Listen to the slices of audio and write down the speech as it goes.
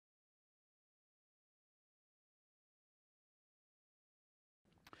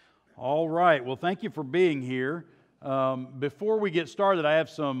All right. Well, thank you for being here. Before we get started, I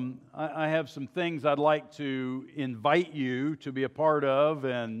have some things I'd like to invite you to be a part of,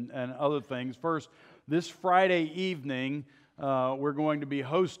 and other things. First, this Friday evening, we're going to be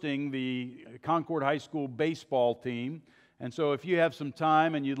hosting the Concord High School baseball team, and so if you have some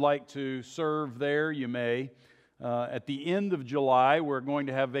time and you'd like to serve there, you may. At the end of July, we're going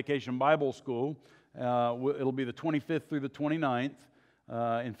to have Vacation Bible School. It'll be the 25th through the 29th.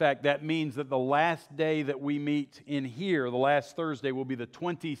 In fact, that means that the last day that we meet in here, the last Thursday, will be the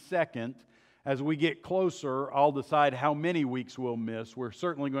 22nd. As we get closer, I'll decide how many weeks we'll miss. We're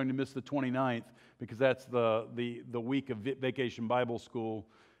certainly going to miss the 29th because that's the week of Vacation Bible School.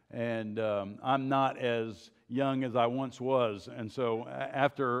 And I'm not as young as I once was. And so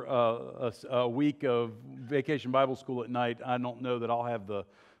after a week of Vacation Bible School at night, I don't know that I'll have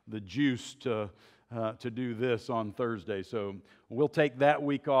the juice to do this on Thursday. So we'll take that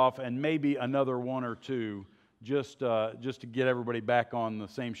week off and maybe another one or two just to get everybody back on the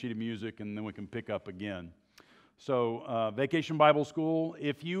same sheet of music, and then we can pick up again. So Vacation Bible School,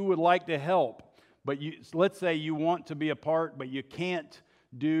 if you would like to help, but let's say you want to be a part, but you can't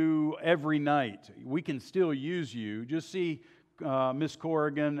do every night, we can still use you. Just see Miss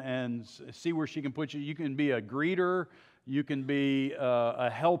Corrigan and see where she can put you. You can be a greeter. You can be a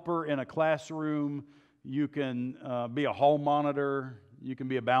helper in a classroom. You can be a hall monitor. You can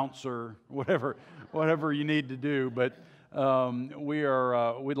be a bouncer. Whatever you need to do. But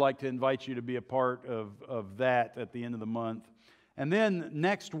we'd like to invite you to be a part of that at the end of the month. And then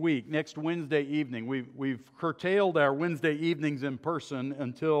next Wednesday evening, we've curtailed our Wednesday evenings in person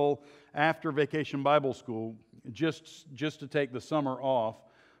until after Vacation Bible School, just to take the summer off.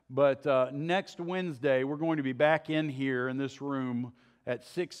 But next Wednesday, we're going to be back in here in this room at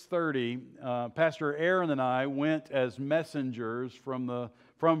 6:30. Pastor Aaron and I went as messengers from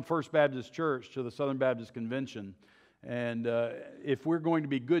First Baptist Church to the Southern Baptist Convention. And if we're going to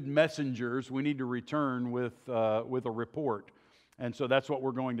be good messengers, we need to return with a report. And so that's what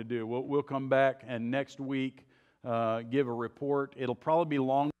we're going to do. We'll come back and next week give a report. It'll probably be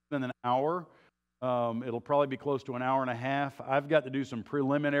longer than an hour. It'll probably be close to an hour and a half. I've got to do some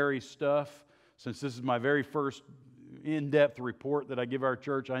preliminary stuff. Since this is my very first in-depth report that I give our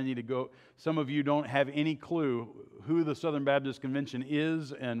church, I need to go. Some of you don't have any clue who the Southern Baptist Convention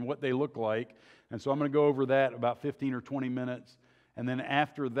is and what they look like. And so I'm going to go over that about 15 or 20 minutes. And then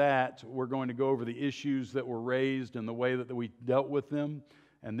after that, we're going to go over the issues that were raised and the way that we dealt with them.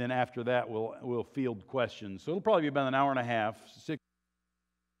 And then after that, we'll field questions. So it'll probably be about an hour and a half,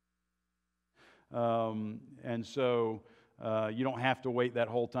 and so you don't have to wait that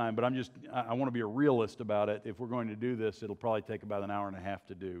whole time. But I want to be a realist about it. If we're going to do this, it'll probably take about an hour and a half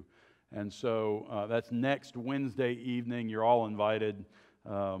to do. And so that's next Wednesday evening. You're all invited.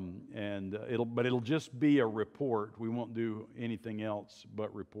 And it'll just be a report. We won't do anything else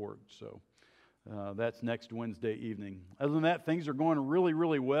but report. So that's next Wednesday evening. Other than that, things are going really,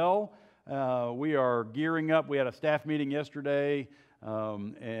 really well. We are gearing up. We had a staff meeting yesterday.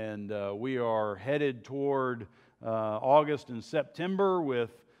 And we are headed toward August and September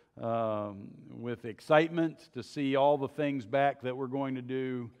with excitement to see all the things back that we're going to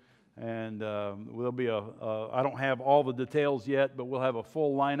do. And we'll be I don't have all the details yet, but we'll have a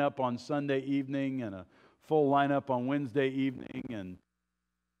full lineup on Sunday evening and a full lineup on Wednesday evening and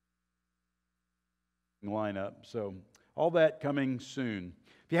lineup. So all that coming soon.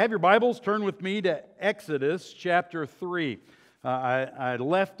 If you have your Bibles, turn with me to Exodus chapter 3. I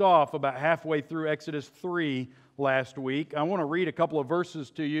left off about halfway through Exodus 3 last week. I want to read a couple of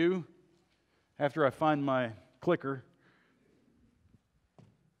verses to you after I find my clicker.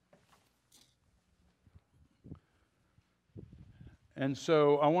 And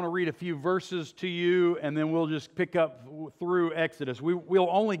so I want to read a few verses to you, and then we'll just pick up through Exodus. We'll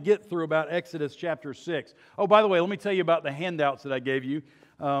only get through about Exodus chapter 6. Oh, by the way, let me tell you about the handouts that I gave you.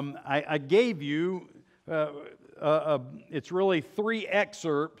 I gave you... it's really 3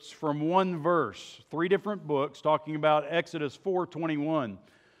 excerpts from one verse, 3 different books talking about Exodus 4:21.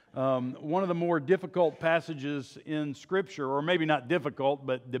 One of the more difficult passages in Scripture, or maybe not difficult,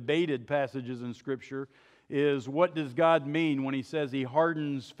 but debated passages in Scripture, is what does God mean when He says He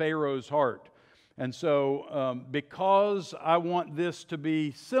hardens Pharaoh's heart? And so because I want this to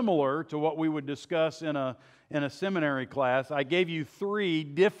be similar to what we would discuss in a seminary class, I gave you 3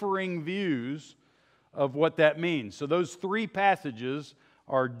 differing views of what that means. So those 3 passages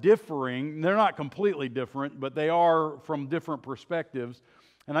are differing. They're not completely different, but they are from different perspectives.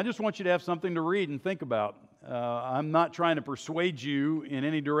 And I just want you to have something to read and think about. I'm not trying to persuade you in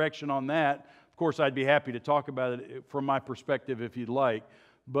any direction on that. Of course, I'd be happy to talk about it from my perspective if you'd like.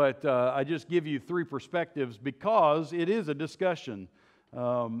 but I just give you three perspectives because it is a discussion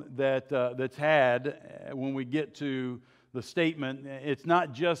that's had when we get to the statement. It's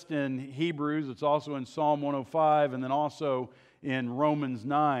not just in Hebrews, it's also in Psalm 105 and then also in Romans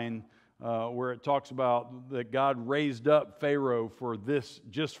 9 where it talks about that God raised up Pharaoh for this,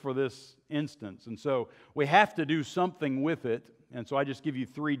 just for this instance. And so we have to do something with it. And so I just give you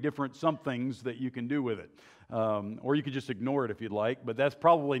three different somethings that you can do with it. Or you could just ignore it if you'd like, but that's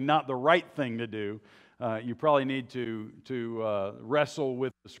probably not the right thing to do. You probably need to wrestle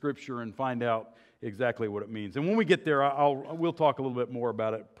with the Scripture and find out exactly what it means. And when we get there, we'll talk a little bit more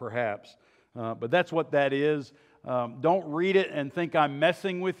about it perhaps. But that's what that is. Don't read it and think I'm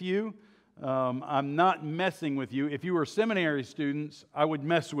messing with you. I'm not messing with you. If you were seminary students, I would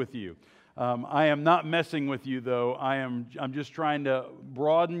mess with you. I am not messing with you, though. I'm just trying to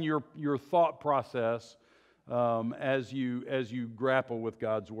broaden your thought process as you grapple with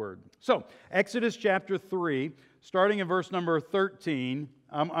God's Word. So, Exodus chapter 3, starting in verse number 13.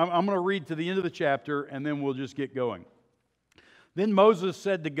 I'm going to read to the end of the chapter, and then we'll just get going. Then Moses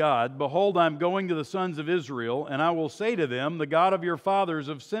said to God, "Behold, I'm going to the sons of Israel, and I will say to them, the God of your fathers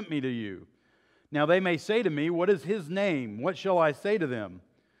have sent me to you. Now they may say to me, what is his name? What shall I say to them?"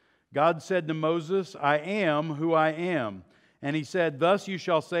 God said to Moses, "I am who I am." And he said, "Thus you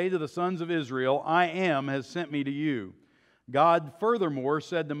shall say to the sons of Israel, I am has sent me to you." God furthermore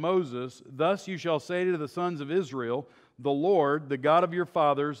said to Moses, "Thus you shall say to the sons of Israel, the Lord, the God of your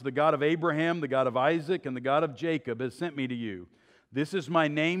fathers, the God of Abraham, the God of Isaac, and the God of Jacob has sent me to you. This is my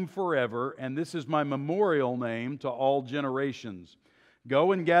name forever, and this is my memorial name to all generations.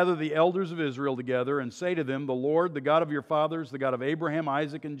 Go and gather the elders of Israel together and say to them, the Lord, the God of your fathers, the God of Abraham,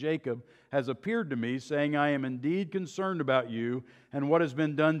 Isaac, and Jacob, has appeared to me, saying, I am indeed concerned about you and what has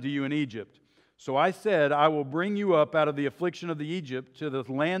been done to you in Egypt. So I said, I will bring you up out of the affliction of the Egypt to the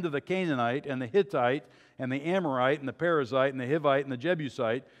land of the Canaanite and the Hittite and the Amorite and the Perizzite and the Hivite and the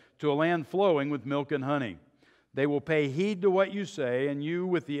Jebusite, to a land flowing with milk and honey. They will pay heed to what you say, and you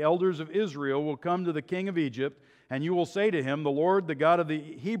with the elders of Israel will come to the king of Egypt, and you will say to him, the Lord, the God of the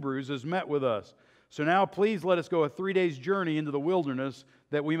Hebrews, has met with us. So now please let us go a 3 days' journey into the wilderness,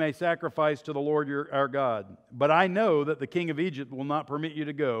 that we may sacrifice to the Lord our God. But I know that the king of Egypt will not permit you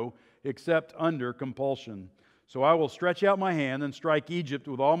to go, except under compulsion. So I will stretch out my hand and strike Egypt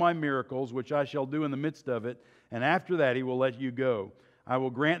with all my miracles, which I shall do in the midst of it, and after that he will let you go. I will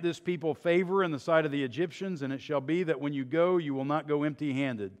grant this people favor in the sight of the Egyptians, and it shall be that when you go, you will not go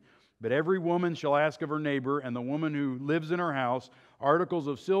empty-handed. But every woman shall ask of her neighbor, and the woman who lives in her house, articles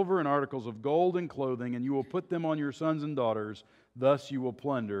of silver and articles of gold and clothing, and you will put them on your sons and daughters. Thus you will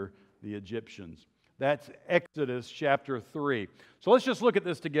plunder the Egyptians." That's Exodus chapter 3. So let's just look at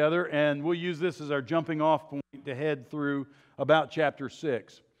this together, and we'll use this as our jumping off point to head through about chapter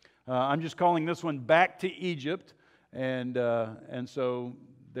 6. I'm just calling this one Back to Egypt, and so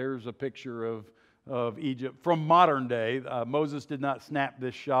there's a picture of Egypt from modern day. Moses did not snap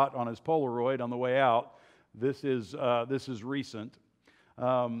this shot on his Polaroid on the way out. This is recent.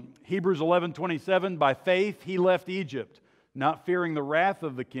 Hebrews 11:27, by faith he left Egypt, not fearing the wrath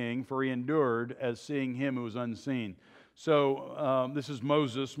of the king, for he endured as seeing him who was unseen. So this is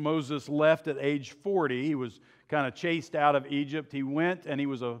Moses. Moses left at age 40. He was kind of chased out of Egypt. He went and he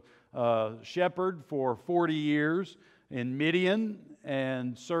was a shepherd for 40 years in Midian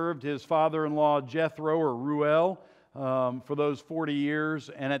and served his father-in-law Jethro or Ruel for those 40 years.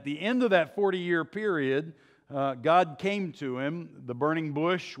 And at the end of that 40-year period, God came to him. The burning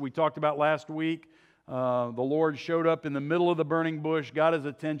bush we talked about last week. The Lord showed up in the middle of the burning bush, got his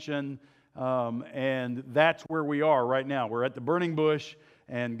attention, and that's where we are right now. We're at the burning bush,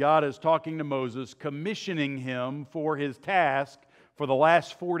 and God is talking to Moses, commissioning him for his task for the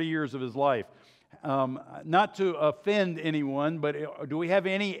last 40 years of his life. Not to offend anyone, but do we have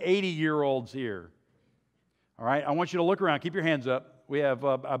any 80-year-olds here? All right, I want you to look around. Keep your hands up. We have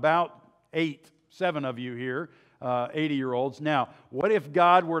about 7 of you here. 80-year-olds. Now, what if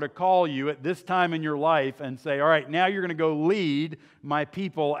God were to call you at this time in your life and say, all right, now you're going to go lead my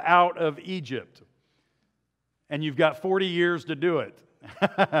people out of Egypt. And you've got 40 years to do it.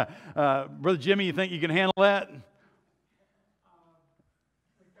 Brother Jimmy, you think you can handle that?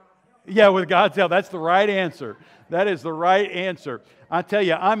 Yeah, with God's help. That's the right answer. That is the right answer. I tell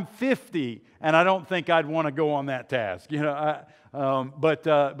you, I'm 50, and I don't think I'd want to go on that task. You know,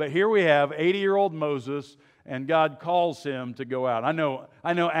 but here we have 80-year-old Moses, and God calls him to go out. I know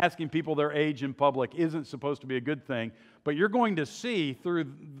asking people their age in public isn't supposed to be a good thing, but you're going to see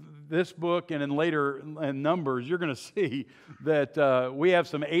through this book and in later in Numbers, you're going to see that we have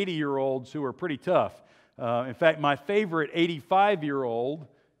some 80-year-olds who are pretty tough. In fact, my favorite 85-year-old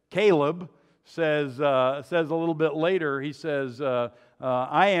Caleb says a little bit later, he says,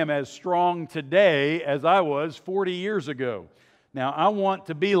 I am as strong today as I was 40 years ago. Now, I want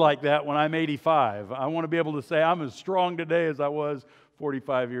to be like that when I'm 85. I want to be able to say I'm as strong today as I was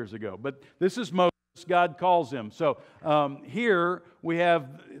 45 years ago. But this is Moses. God calls him. So here we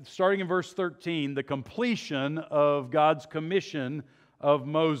have, starting in verse 13, the completion of God's commission of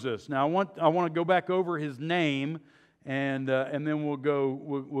Moses. Now, I want to go back over his name, and then we'll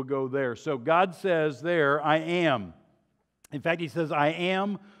go there. So God says there, I am. In fact, he says, I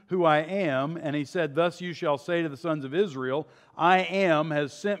am who I am. And he said, thus you shall say to the sons of Israel, I am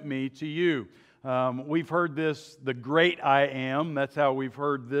has sent me to you. We've heard this, the great I am. That's how we've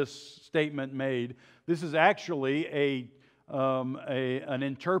heard this statement made. This is actually an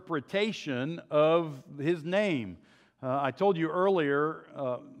interpretation of his name. I told you earlier,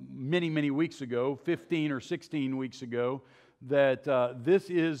 many weeks ago, 15 or 16 weeks ago, that this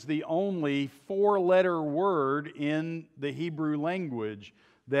is the only four-letter word in the Hebrew language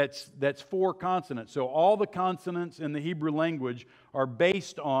that's four consonants. So all the consonants in the Hebrew language are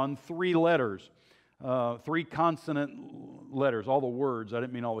based on three letters, three consonant letters. All the words, I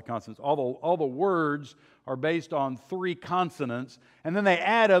didn't mean all the consonants. All the words are based on three consonants, and then they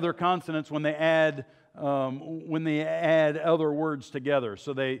add other consonants when they add other words together.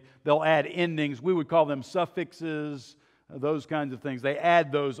 So they'll add endings. We would call them suffixes, those kinds of things. They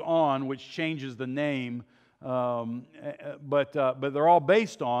add those on, which changes the name, but they're all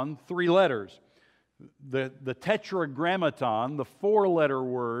based on three letters. The tetragrammaton, the four-letter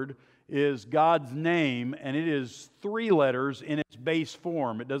word, is God's name, and it is three letters in its base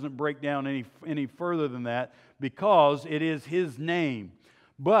form. It doesn't break down any further than that because it is His name.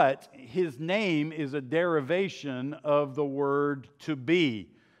 But His name is a derivation of the word to be.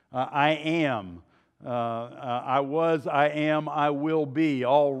 I am. I was, I am, I will be,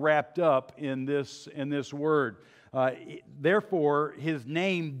 all wrapped up in this word. Therefore, His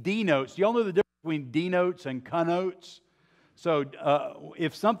name denotes. Do y'all know the difference between denotes and connotes? So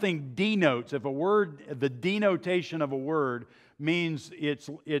if something denotes, if a word, the denotation of a word means it's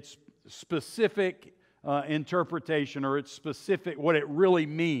specific interpretation, or it's specific, what it really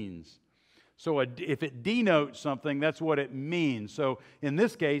means. So if it denotes something, that's what it means. So in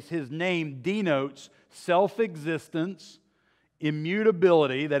this case, His name denotes self-existence,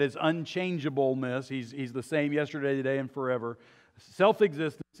 immutability, that is unchangeableness. He's the same yesterday, today, and forever.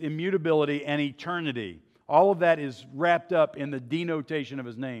 Self-existence, immutability, and eternity. All of that is wrapped up in the denotation of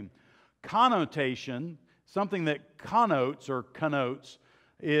His name. Connotation, something that connotes or connotes,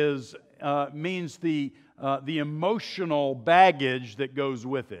 means the emotional baggage that goes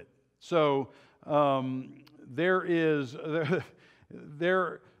with it. So there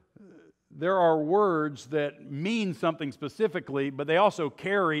are words that mean something specifically, but they also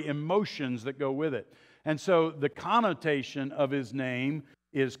carry emotions that go with it. And so the connotation of His name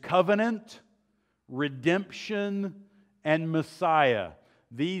is covenant, redemption, and Messiah.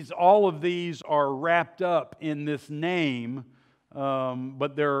 All of these are wrapped up in this name,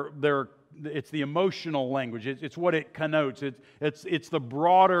 but it's the emotional language. It's what it connotes. It's the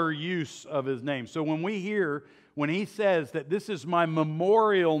broader use of His name. So when He says that this is my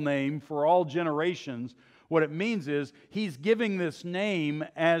memorial name for all generations, what it means is He's giving this name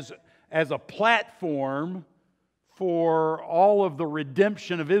as a platform for all of the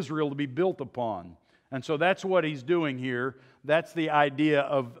redemption of Israel to be built upon. And so that's what He's doing here. That's the idea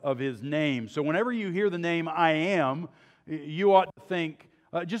of His name. So whenever you hear the name I am, you ought to think,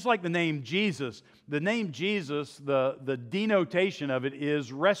 just like the name Jesus. The name Jesus, the denotation of it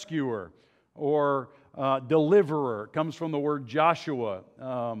is rescuer or deliverer. It comes from the word Joshua.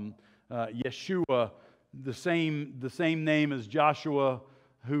 Yeshua, the same name as Joshua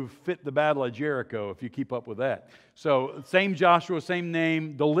who fit the battle of Jericho, if you keep up with that. So same Joshua, same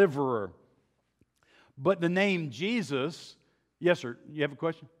name, deliverer. But the name Jesus, yes sir, you have a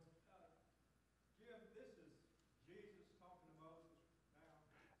question? Jim, this is Jesus talking to Moses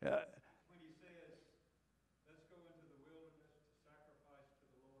now. When He says, let's go into the wilderness to sacrifice to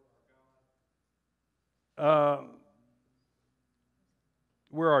the Lord our God.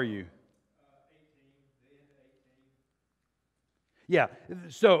 Where are you? 18, the end of 18. Yeah.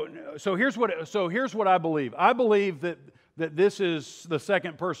 So here's what I believe. I believe that this is the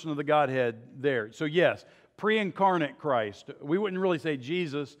second person of the Godhead there. So yes, pre-incarnate Christ. We wouldn't really say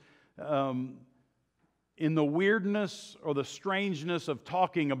Jesus. In the weirdness or the strangeness of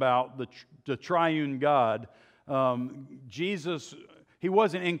talking about the triune God, Jesus, He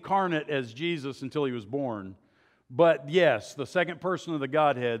wasn't incarnate as Jesus until He was born. But yes, the second person of the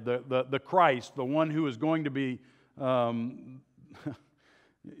Godhead, the Christ, the one who is going to be,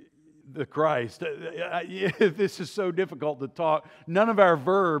 the Christ. This is so difficult to talk. None of our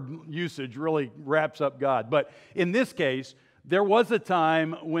verb usage really wraps up God. But in this case, there was a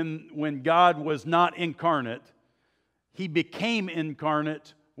time when God was not incarnate. He became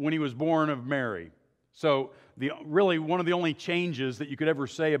incarnate when He was born of Mary. So really one of the only changes that you could ever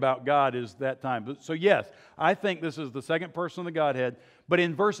say about God is that time. So yes, I think this is the second person of the Godhead. But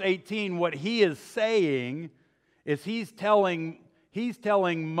in verse 18, what He is saying is He's telling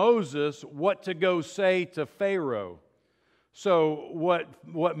Moses what to go say to Pharaoh. So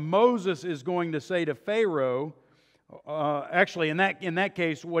what Moses is going to say to Pharaoh, actually in that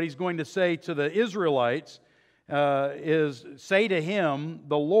case, what he's going to say to the Israelites is, say to him,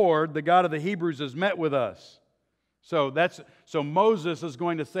 the Lord, the God of the Hebrews, has met with us. So Moses is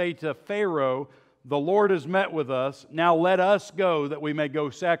going to say to Pharaoh, the Lord has met with us. Now let us go that we may go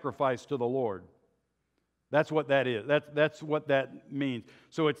sacrifice to the Lord. That's what that is. That's what that means.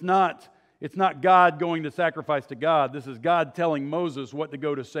 So it's not God going to sacrifice to God. This is God telling Moses what to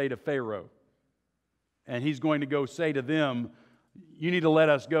go to say to Pharaoh. And he's going to go say to them, you need to let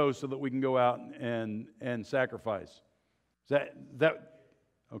us go so that we can go out and sacrifice. Is that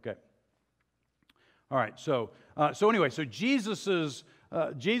okay? All right. So anyway, so Jesus's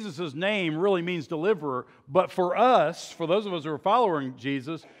name really means deliverer. But for us, for those of us who are following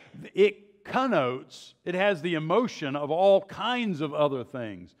Jesus, it connotes, it has the emotion of all kinds of other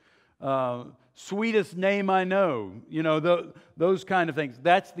things. Sweetest name I know, those kind of things.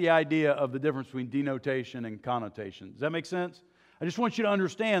 That's the idea of the difference between denotation and connotation. Does that make sense? I just want you to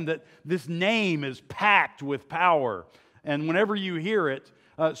understand that this name is packed with power. And whenever you hear it,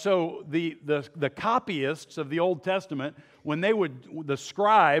 so the copyists of the Old Testament, the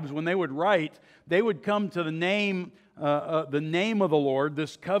scribes, when they would write, they would come to the name of the Lord,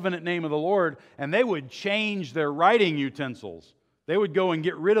 this covenant name of the Lord, and they would change their writing utensils. They would go and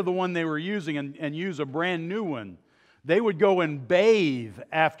get rid of the one they were using and use a brand new one. They would go and bathe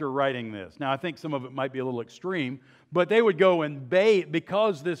after writing this. Now, I think some of it might be a little extreme, but they would go and bathe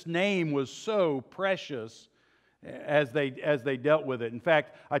because this name was so precious as they dealt with it. In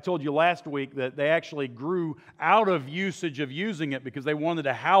fact, I told you last week that they actually grew out of usage of using it because they wanted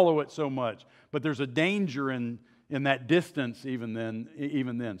to hallow it so much. But there's a danger in that distance even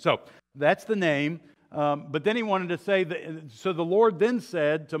then. So that's the name. But then he wanted to say that. So the Lord then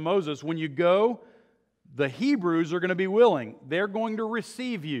said to Moses, when you go, the Hebrews are going to be willing. They're going to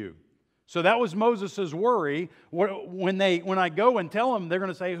receive you. So that was Moses' worry. When I go and tell them, they're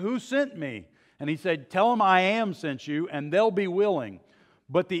going to say, who sent me? And he said, tell them I am sent you, and they'll be willing.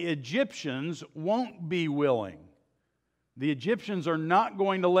 But the Egyptians won't be willing. The Egyptians are not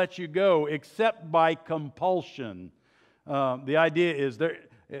going to let you go except by compulsion. The idea is,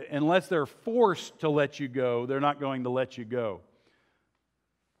 unless they're forced to let you go, they're not going to let you go.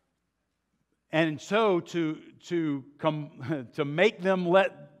 And so to make them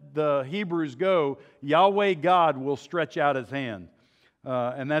let the Hebrews go, Yahweh God will stretch out His hand.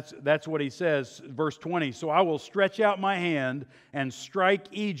 And that's what He says, verse 20. So I will stretch out my hand and strike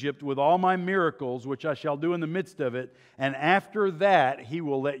Egypt with all my miracles, which I shall do in the midst of it, and after that He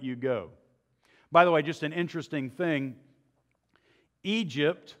will let you go. By the way, just an interesting thing,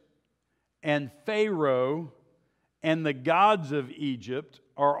 Egypt and Pharaoh and the gods of Egypt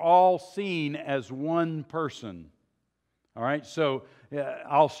are all seen as one person. All right, so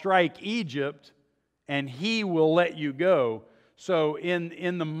I'll strike Egypt and he will let you go. So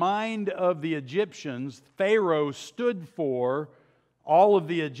in the mind of the Egyptians, Pharaoh stood for all of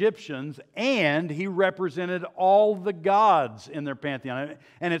the Egyptians, and he represented all the gods in their pantheon.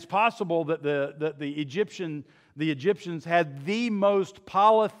 And it's possible that the Egyptians had the most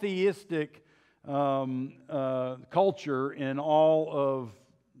polytheistic culture in all of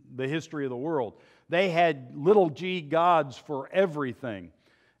the history of the world. They had little g gods for everything.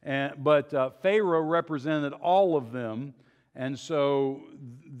 But Pharaoh represented all of them. And so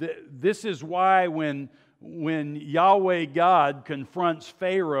this is why when Yahweh God confronts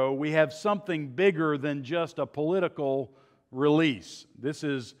Pharaoh, we have something bigger than just a political release. This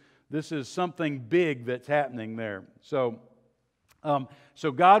is something big that's happening there. So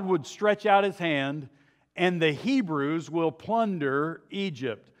God would stretch out His hand, and the Hebrews will plunder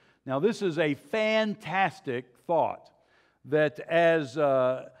Egypt. Now, this is a fantastic thought, that as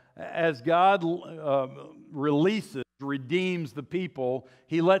God redeems the people,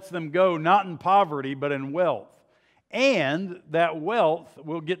 He lets them go not in poverty, but in wealth. And that wealth,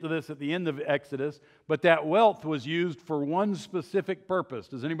 we'll get to this at the end of Exodus, but that wealth was used for one specific purpose.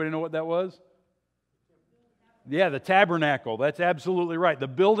 Does anybody know what that was? Yeah, the tabernacle. That's absolutely right. The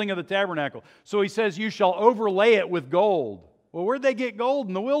building of the tabernacle. So He says, you shall overlay it with gold. Well, where'd they get gold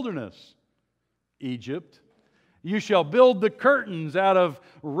in the wilderness? Egypt. You shall build the curtains out of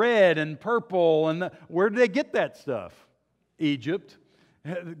red and purple. And where did they get that stuff? Egypt.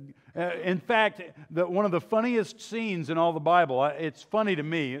 In fact, one of the funniest scenes in all the Bible, it's funny to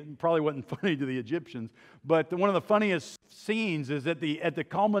me, it probably wasn't funny to the Egyptians, but one of the funniest scenes is at the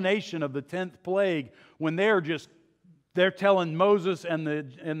culmination of the 10th plague, when they're telling Moses and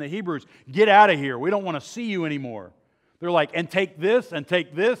the Hebrews, get out of here, we don't want to see you anymore. They're like, and take this, and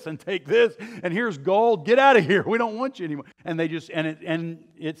take this, and take this, and here's gold, get out of here, we don't want you anymore. And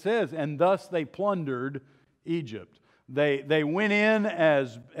it says, and thus they plundered Egypt. They went in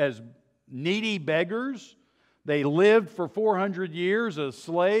as needy beggars. They lived for 400 years as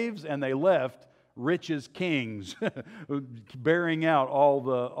slaves, and they left rich as kings, bearing out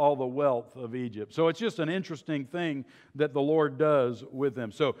all the wealth of Egypt. So it's just an interesting thing that the Lord does with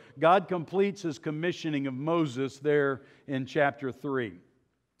them. So God completes His commissioning of Moses there in chapter 3.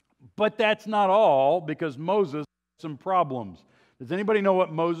 But that's not all, because Moses has some problems. Does anybody know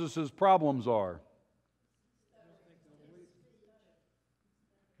what Moses' problems are?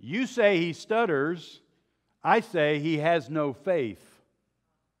 You say he stutters. I say he has no faith.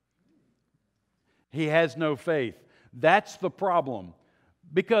 He has no faith. That's the problem.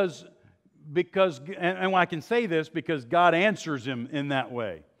 Because and I can say this because God answers him in that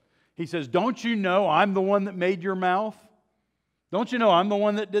way. He says, don't you know I'm the one that made your mouth? Don't you know I'm the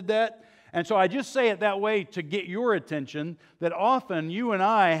one that did that? And so I just say it that way to get your attention, that often you and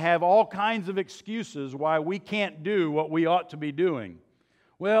I have all kinds of excuses why we can't do what we ought to be doing.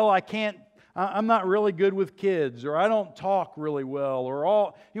 Well, I'm not really good with kids, or I don't talk really well,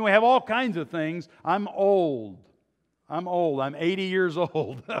 or we have all kinds of things. I'm old. I'm 80 years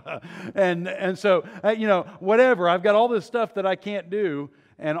old. and so, whatever. I've got all this stuff that I can't do.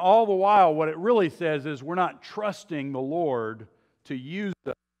 And all the while, what it really says is we're not trusting the Lord to use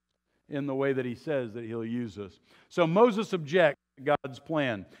us in the way that He says that He'll use us. So Moses objects to God's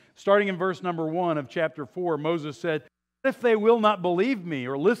plan. Starting in verse number 1 of chapter 4, Moses said, "What if they will not believe me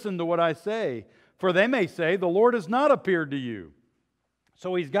or listen to what I say? For they may say, the Lord has not appeared to you."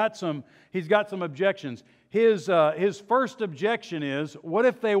 So he's got some objections. His first objection is, what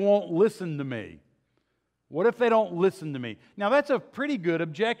if they won't listen to me? What if they don't listen to me? Now that's a pretty good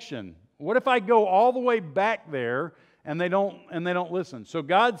objection. What if I go all the way back there and they don't listen? So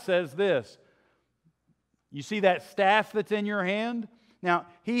God says this. You see that staff that's in your hand? Now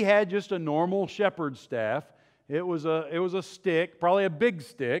he had just a normal shepherd's staff. It was a stick, probably a big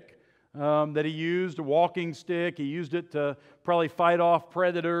stick that he used, a walking stick. He used it to probably fight off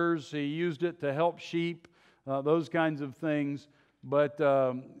predators. He used it to help sheep, those kinds of things. But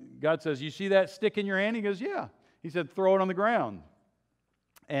God says, you see that stick in your hand? He goes, yeah. He said, throw it on the ground.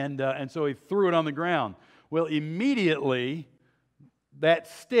 And so he threw it on the ground. Well, immediately that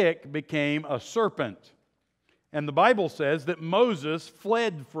stick became a serpent. And the Bible says that Moses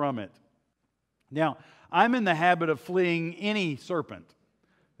fled from it. Now, I'm in the habit of fleeing any serpent.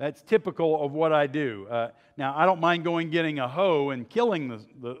 That's typical of what I do. Now, I don't mind getting a hoe and killing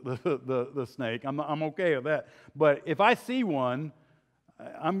the snake. I'm okay with that. But if I see one,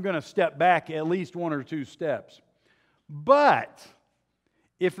 I'm going to step back at least 1 or 2 steps. But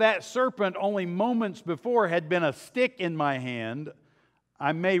if that serpent only moments before had been a stick in my hand,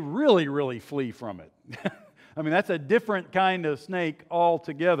 I may really, really flee from it. I mean, that's a different kind of snake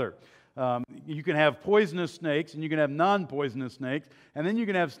altogether. You can have poisonous snakes, and you can have non-poisonous snakes, and then you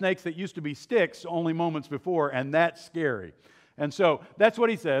can have snakes that used to be sticks only moments before, and that's scary. And so that's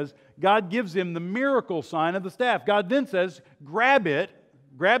what he says. God gives him the miracle sign of the staff. God then says, grab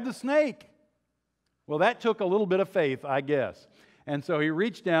the snake. Well, that took a little bit of faith, I guess. And so he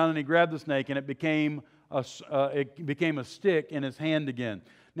reached down and he grabbed the snake, and it became a stick in his hand again.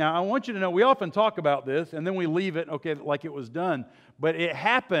 Now, I want you to know, we often talk about this, and then we leave it, okay, like it was done. But it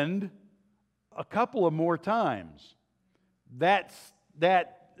happened a couple of more times.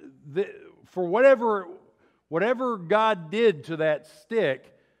 For whatever God did to that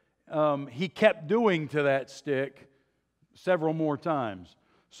stick, He kept doing to that stick several more times.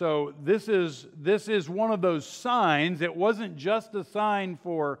 So this is one of those signs. It wasn't just a sign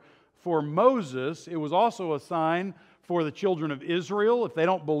for Moses. It was also a sign for the children of Israel. If they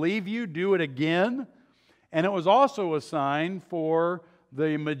don't believe you, do it again. And it was also a sign for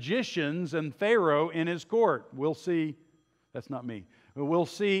the magicians and Pharaoh in his court. We'll see, that's not me, we'll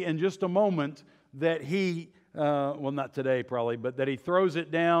see in just a moment that he, well, not today probably, but that he throws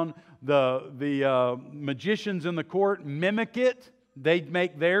it down. The magicians in the court mimic it. They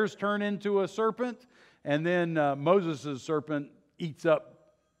make theirs turn into a serpent, and then Moses' serpent eats up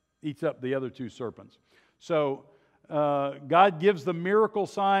the other 2 serpents. So God gives the miracle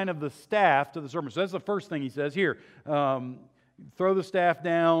sign of the staff to the serpent. So that's the first thing he says here. Throw the staff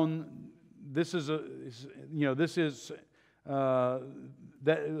down. This is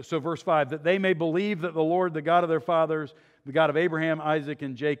so verse 5, that they may believe that the Lord, the God of their fathers, the God of Abraham, Isaac,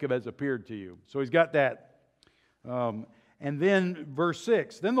 and Jacob has appeared to you. So he's got that. And then verse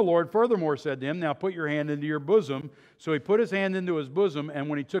 6, then the Lord furthermore said to him, now put your hand into your bosom. So he put his hand into his bosom, and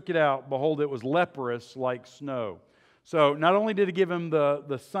when he took it out, behold, it was leprous like snow. So not only did he give him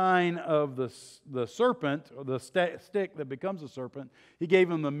the sign of the serpent, or the stick that becomes a serpent, he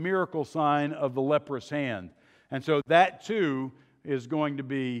gave him the miracle sign of the leprous hand. And so that too is going to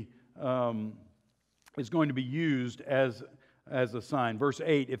be used as a sign. Verse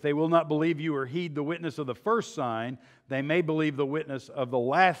 8, if they will not believe you or heed the witness of the first sign, they may believe the witness of the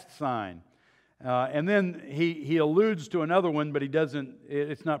last sign. And then he alludes to another one, but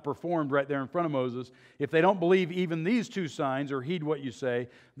it's not performed right there in front of Moses. If they don't believe even these two signs or heed what you say,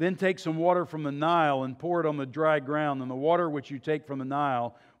 then take some water from the Nile and pour it on the dry ground, and the water which you take from the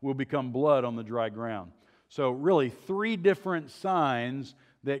Nile will become blood on the dry ground. So really 3 different signs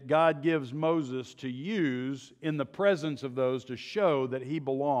that God gives Moses to use in the presence of those to show that he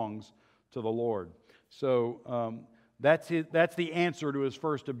belongs to the Lord. So that's the answer to his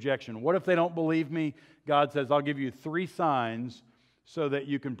first objection. What if they don't believe me? God says, I'll give you 3 signs so that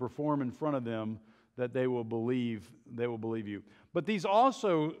you can perform in front of them that they will believe you. But these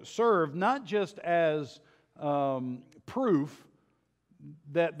also serve not just as proof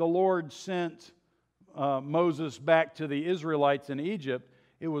that the Lord sent Moses back to the Israelites in Egypt.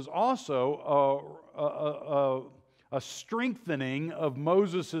 It was also a strengthening of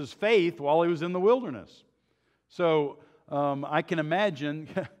Moses' faith while he was in the wilderness. So I can imagine,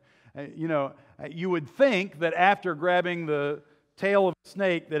 you would think that after grabbing the tail of a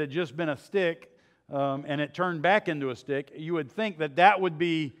snake that had just been a stick and it turned back into a stick, you would think that would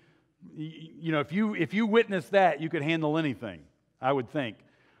be, if you witnessed that, you could handle anything, I would think.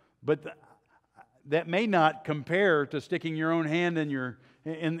 But that may not compare to sticking your own hand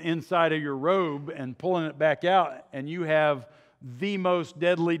inside of your robe and pulling it back out, and you have the most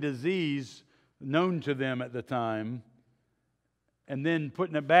deadly disease known to them at the time, and then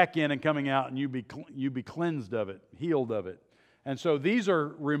putting it back in and coming out, and you be cleansed of it, healed of it. And so these are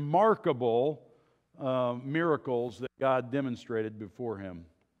remarkable miracles that God demonstrated before him.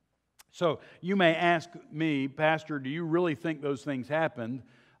 So you may ask me, Pastor, do you really think those things happened?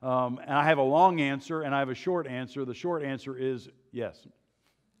 And I have a long answer and I have a short answer. The short answer is yes.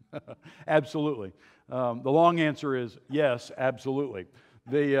 Absolutely. The long answer is yes, absolutely.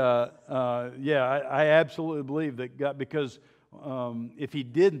 I absolutely believe that God, because if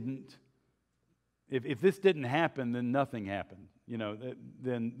this didn't happen, then nothing happened.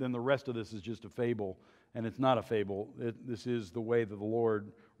 Then the rest of this is just a fable, and it's not a fable. This is the way that the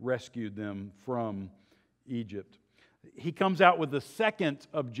Lord rescued them from Egypt. He comes out with the second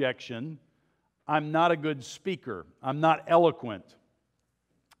objection: I'm not a good speaker. I'm not eloquent.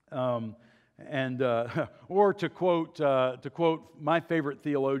 Or to quote my favorite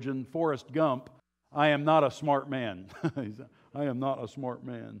theologian, Forrest Gump, I am not a smart man. I am not a smart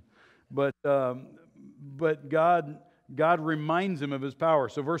man. But God reminds him of his power.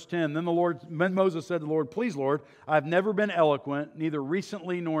 So verse 10, then Moses said to the Lord, please, Lord, I've never been eloquent, neither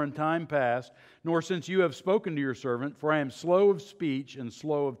recently nor in time past, nor since you have spoken to your servant, for I am slow of speech and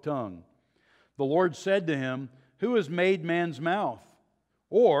slow of tongue. The Lord said to him, who has made man's mouth?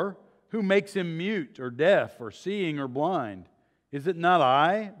 Or who makes him mute or deaf or seeing or blind? Is it not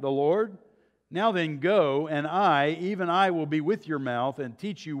I, the Lord? Now then go, and even I will be with your mouth and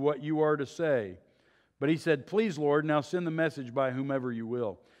teach you what you are to say. But he said, please, Lord, now send the message by whomever you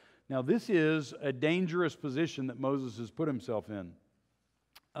will. Now this is a dangerous position that Moses has put himself in.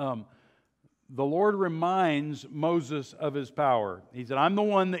 The Lord reminds Moses of his power. He said, I'm the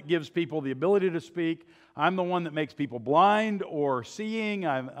one that gives people the ability to speak. I'm the one that makes people blind or seeing.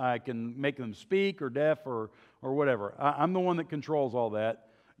 I can make them speak or deaf or whatever. I'm the one that controls all that.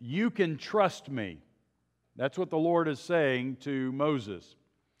 You can trust me. That's what the Lord is saying to Moses.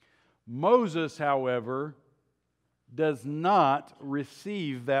 Moses, however, does not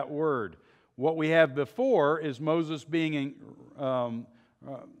receive that word. What we have before is Moses being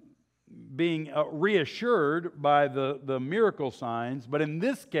reassured by the miracle signs, but in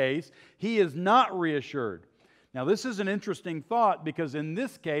this case, he is not reassured. Now, this is an interesting thought because in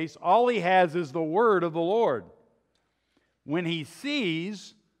this case, all he has is the word of the Lord. When he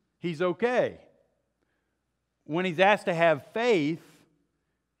sees, he's okay. When he's asked to have faith,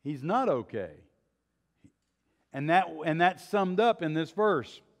 he's not okay. And that's summed up in this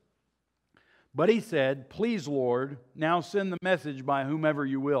verse. But he said, please, Lord, now send the message by whomever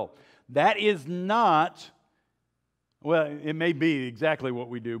you will. That is not, well, it may be exactly what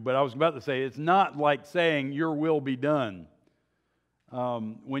we do, but I was about to say, it's not like saying, your will be done.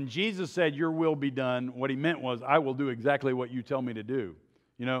 When Jesus said, your will be done, what he meant was, I will do exactly what you tell me to do.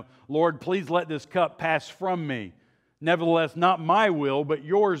 You know, Lord, please let this cup pass from me. Nevertheless, not my will, but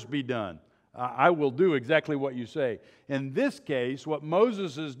yours be done. I will do exactly what you say. In this case, what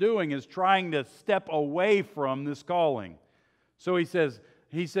Moses is doing is trying to step away from this calling. So he says,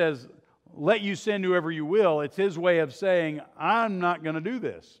 let you send whoever you will. It's his way of saying, I'm not going to do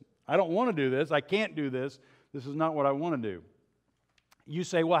this. I don't want to do this. I can't do this. This is not what I want to do. You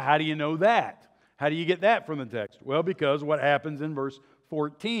say, well, how do you know that? How do you get that from the text? Well, because what happens in verse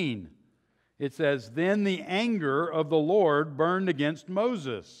 14. It says, then the anger of the Lord burned against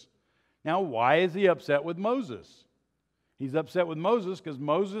Moses. Now, why is he upset with Moses? He's upset with Moses because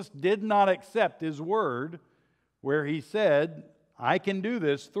Moses did not accept his word where he said, I can do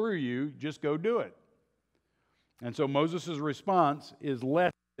this through you, just go do it. And so Moses' response is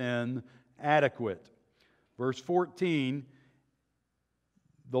less than adequate. Verse 14,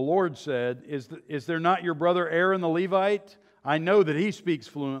 the Lord said, is there not your brother Aaron the Levite? I know that he speaks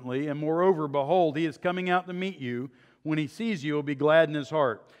fluently, and moreover, behold, he is coming out to meet you. When he sees you, he'll be glad in his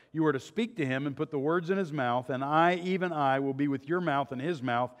heart. You are to speak to him and put the words in his mouth, and I, even I, will be with your mouth and his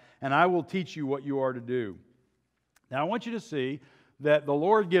mouth, and I will teach you what you are to do. Now, I want you to see that the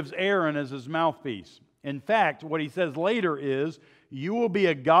Lord gives Aaron as his mouthpiece. In fact, what he says later is, you will be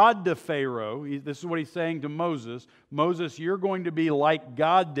a God to Pharaoh. This is what he's saying to Moses. Moses, you're going to be like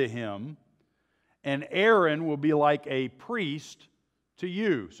God to him, and Aaron will be like a priest to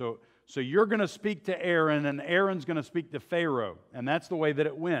you. So you're going to speak to Aaron, and Aaron's going to speak to Pharaoh. And that's the way that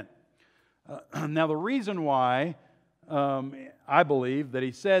it went. Now, the reason why I believe that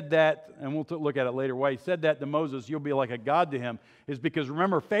he said that, and we'll look at it later, why he said that to Moses, you'll be like a god to him, is because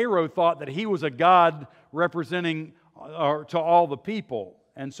remember, Pharaoh thought that he was a god representing to all the people.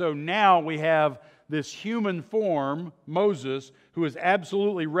 And so now we have this human form, Moses, who is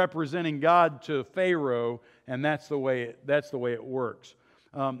absolutely representing God to Pharaoh, and that's the way it works.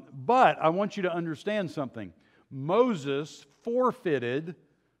 But I want you to understand something. Moses forfeited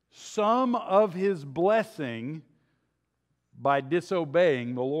some of his blessing by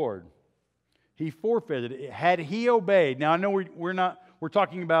disobeying the Lord. He forfeited it. Had he obeyed, now I know we're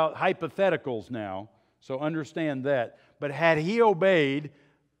talking about hypotheticals now, so understand that. But had he obeyed,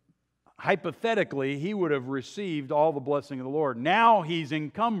 hypothetically, he would have received all the blessing of the Lord. Now he's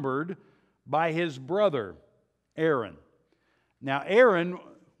encumbered by his brother, Aaron. Now, Aaron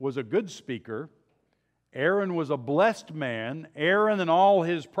was a good speaker. Aaron was a blessed man. Aaron and all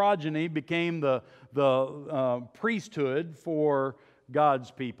his progeny became the priesthood for God's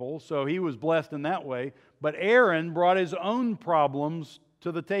people. So he was blessed in that way. But Aaron brought his own problems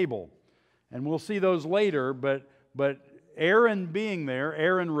to the table. And we'll see those later. But Aaron being there,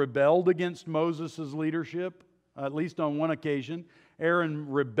 Aaron rebelled against Moses' leadership, at least on one occasion. Aaron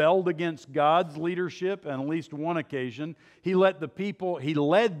rebelled against God's leadership on at least one occasion. He led the people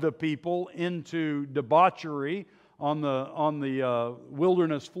into debauchery on the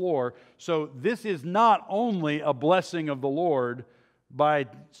wilderness floor. So this is not only a blessing of the Lord by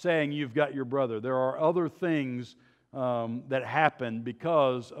saying you've got your brother. There are other things that happen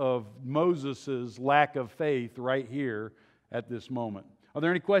because of Moses' lack of faith right here at this moment. Are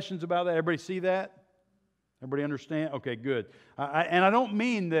there any questions about that? Everybody see that? Everybody understand? Okay, good. And I don't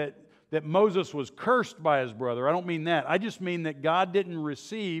mean that Moses was cursed by his brother. I don't mean that. I just mean that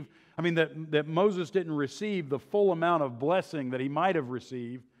that Moses didn't receive the full amount of blessing that he might have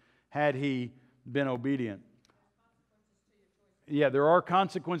received had he been obedient. Yeah, there are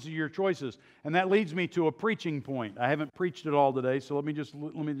consequences to your choices. And that leads me to a preaching point. I haven't preached it all today, so let me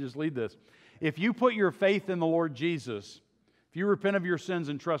just lead this. If you put your faith in the Lord Jesus, if you repent of your sins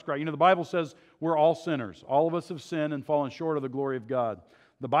and trust Christ, the Bible says we're all sinners. All of us have sinned and fallen short of the glory of God.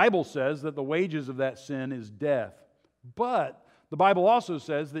 The Bible says that the wages of that sin is death. But the Bible also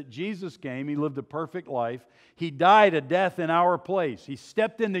says that Jesus came, He lived a perfect life. He died a death in our place. He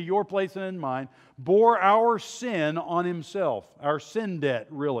stepped into your place and in mine, bore our sin on Himself, our sin debt,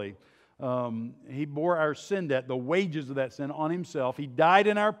 really. He bore our sin debt, the wages of that sin, on Himself. He died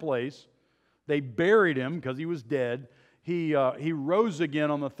in our place. They buried Him because He was dead. He rose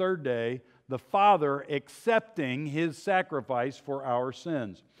again on the third day, the Father accepting His sacrifice for our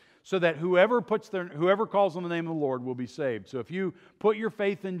sins, so that whoever calls on the name of the Lord will be saved. So if you put your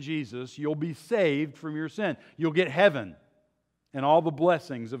faith in Jesus, you'll be saved from your sin. You'll get heaven and all the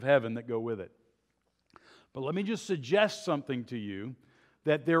blessings of heaven that go with it. But let me just suggest something to you,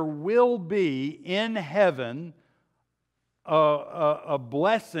 that there will be in heaven a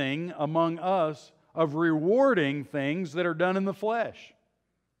blessing among us of rewarding things that are done in the flesh.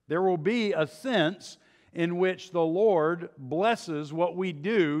 There will be a sense in which the Lord blesses what we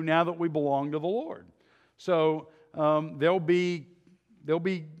do now that we belong to the Lord. So there'll be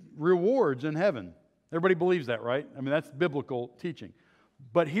rewards in heaven. Everybody believes that, right? I mean, that's biblical teaching.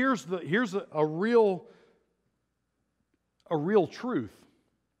 But here's a real truth.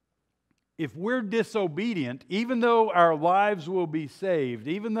 If we're disobedient, even though our lives will be saved,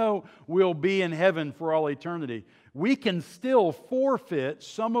 even though we'll be in heaven for all eternity, we can still forfeit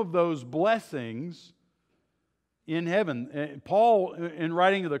some of those blessings in heaven. Paul, in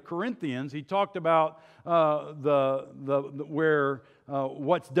writing to the Corinthians, he talked about where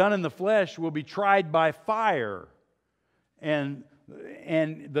what's done in the flesh will be tried by fire, and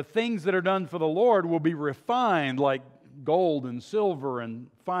the things that are done for the Lord will be refined like gold and silver and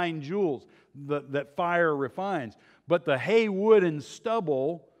fine jewels that fire refines. But the hay, wood, and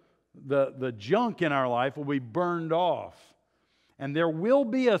stubble, the junk in our life, will be burned off. And there will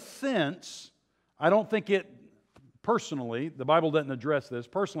be a sense, I don't think it, personally, the Bible doesn't address this,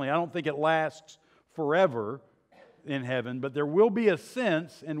 personally, I don't think it lasts forever in heaven, but there will be a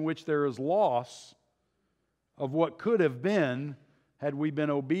sense in which there is loss of what could have been had we been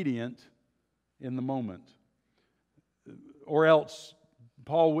obedient in the moment. Or else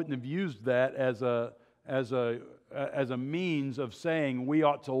Paul wouldn't have used that as a means of saying we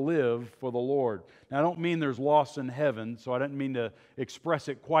ought to live for the Lord. Now, I don't mean there's loss in heaven, so I didn't mean to express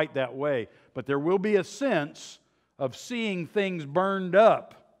it quite that way, but there will be a sense of seeing things burned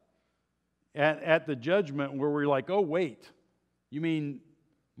up at the judgment where we're like, oh, wait, you mean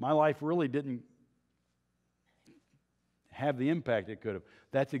my life really didn't have the impact it could have?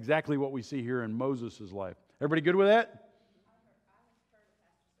 That's exactly what we see here in Moses' life. Everybody good with that?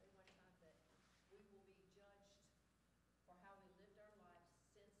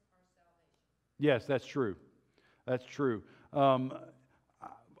 Yes, that's true. That's true.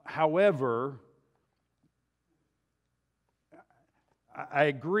 However, I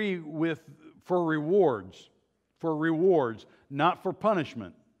agree with for rewards, not for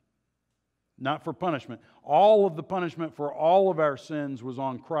punishment. Not for punishment. All of the punishment for all of our sins was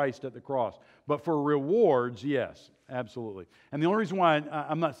on Christ at the cross. But for rewards, yes, absolutely. And the only reason why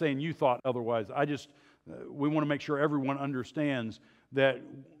I'm not saying you thought otherwise, we want to make sure everyone understands that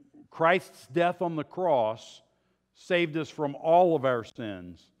Christ's death on the cross saved us from all of our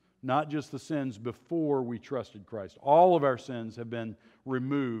sins, not just the sins before we trusted Christ. All of our sins have been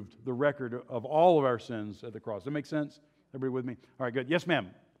removed, the record of all of our sins at the cross. Does that make sense? Everybody with me? All right, good. Yes, ma'am.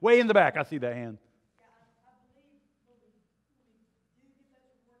 Way in the back. I see that hand. Yeah, I believe when we do give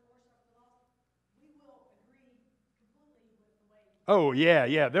those reward or something else, we will agree completely with the way. Oh,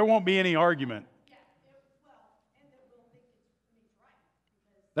 yeah. There won't be any argument. Yeah, and that we'll think it's right.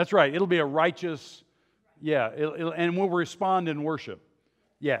 That's right. It'll be a righteous, and we'll respond in worship.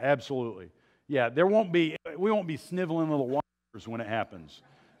 Yeah, absolutely. Yeah, we won't be sniveling little wonders when it happens.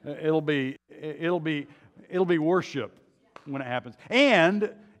 It'll be worship when it happens.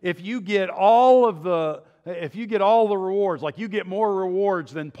 And if you get all the rewards, like you get more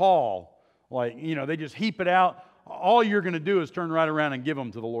rewards than Paul, like, they just heap it out, all you're going to do is turn right around and give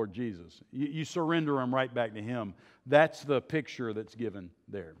them to the Lord Jesus. You surrender them right back to Him. That's the picture that's given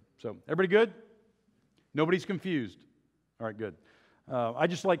there. So, everybody good? Nobody's confused? All right, good.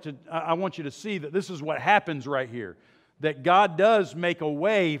 I want you to see that this is what happens right here. That God does make a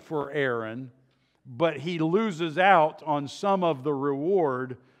way for Aaron, but he loses out on some of the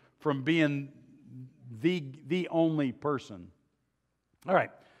reward from being the only person. All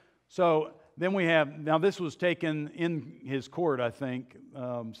right, so then we have, now this was taken in his court, I think.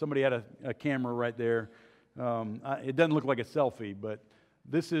 Somebody had a camera right there. It doesn't look like a selfie, but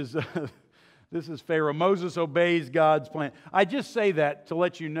this is this is Pharaoh. Moses obeys God's plan. I just say that to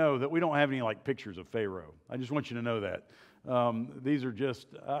let you know that we don't have any pictures of Pharaoh. I just want you to know that. These are just,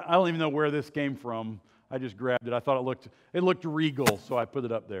 I don't even know where this came from. I just grabbed it. I thought it looked regal, so I put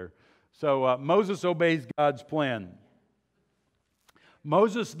it up there. So Moses obeys God's plan.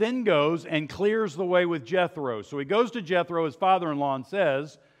 Moses then goes and clears the way with Jethro. So he goes to Jethro, his father-in-law, and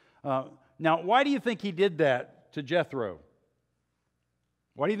says, now why do you think he did that to Jethro?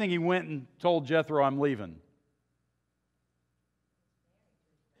 Why do you think he went and told Jethro, I'm leaving?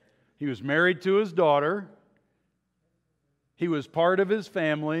 He was married to his daughter. He was part of his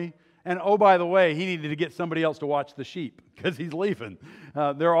family. And oh, by the way, he needed to get somebody else to watch the sheep because he's leaving.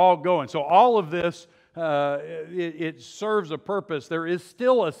 They're all going. So all of this, it serves a purpose. There is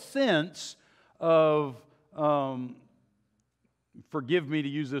still a sense of forgive me to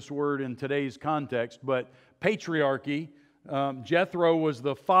use this word in today's context, but patriarchy. Jethro was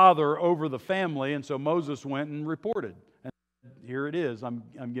the father over the family, and so Moses went and reported. And here it is. I'm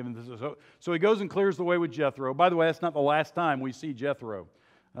giving this. So he goes and clears the way with Jethro. By the way, that's not the last time we see Jethro.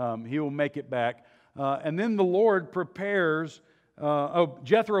 He will make it back. And then the Lord prepares.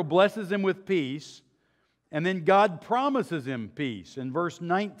 Jethro blesses him with peace, and then God promises him peace. In verse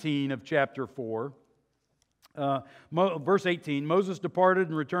 19 of chapter 4, verse 18, Moses departed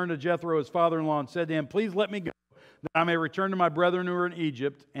and returned to Jethro, his father-in-law, and said to him, "Please let me go, that I may return to my brethren who are in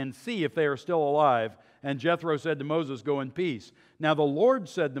Egypt and see if they are still alive." And Jethro said to Moses, "Go in peace." Now the Lord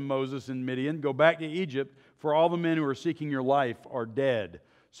said to Moses in Midian, "Go back to Egypt, for all the men who are seeking your life are dead."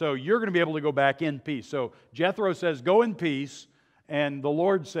 So you're going to be able to go back in peace. So Jethro says, "Go in peace." And the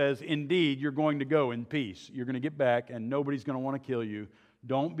Lord says, indeed, you're going to go in peace. You're going to get back, and nobody's going to want to kill you.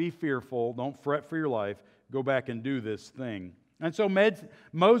 Don't be fearful. Don't fret for your life. Go back and do this thing. And so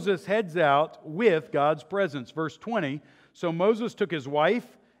Moses heads out with God's presence. Verse 20, so Moses took his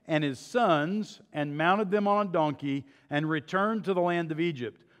wife and his sons and mounted them on a donkey and returned to the land of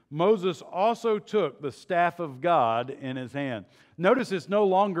Egypt. Moses also took the staff of God in his hand. Notice it's no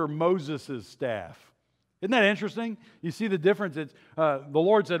longer Moses' staff. Isn't that interesting? You see the difference? It's, the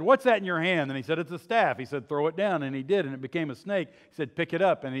Lord said, "What's that in your hand?" And he said, "It's a staff." He said, "Throw it down." And he did, and it became a snake. He said, "Pick it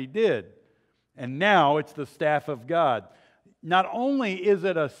up." And he did. And now it's the staff of God. Not only is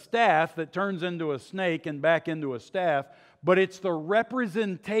it a staff that turns into a snake and back into a staff, but it's the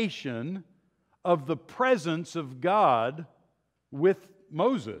representation of the presence of God with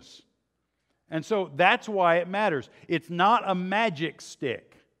Moses. And so that's why it matters. It's not a magic stick.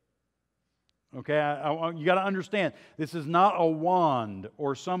 Okay, you got to understand, this is not a wand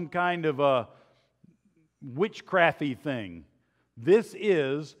or some kind of a witchcrafty thing. This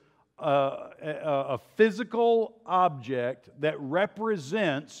is a physical object that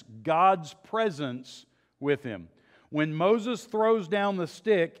represents God's presence with him. When Moses throws down the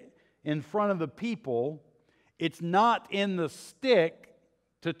stick in front of the people, it's not in the stick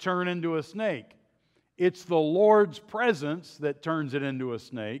to turn into a snake. It's the Lord's presence that turns it into a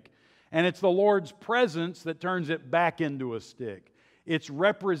snake. And it's the Lord's presence that turns it back into a stick. It's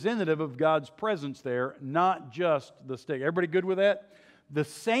representative of God's presence there, not just the stick. Everybody good with that? The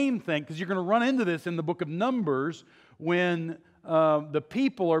same thing, because you're going to run into this in the book of Numbers when the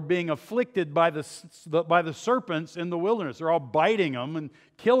people are being afflicted by the serpents in the wilderness. They're all biting them and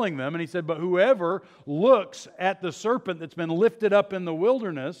killing them. And he said, "But whoever looks at the serpent that's been lifted up in the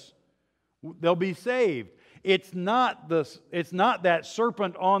wilderness, they'll be saved." It's not that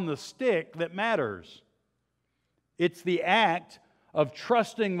serpent on the stick that matters. It's the act of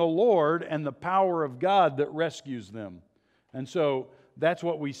trusting the Lord and the power of God that rescues them. And so that's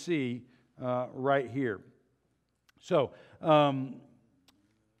what we see right here. So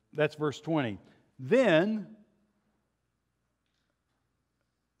that's verse 20. Then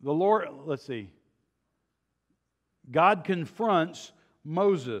the Lord, let's see. God confronts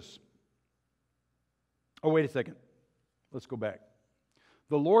Moses. Oh, wait a second. Let's go back.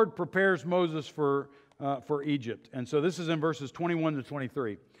 The Lord prepares Moses for Egypt. And so this is in verses 21 to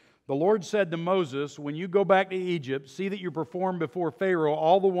 23. The Lord said to Moses, "When you go back to Egypt, see that you perform before Pharaoh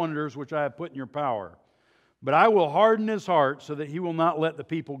all the wonders which I have put in your power. But I will harden his heart so that he will not let the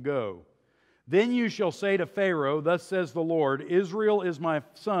people go. Then you shall say to Pharaoh, 'Thus says the Lord, Israel is my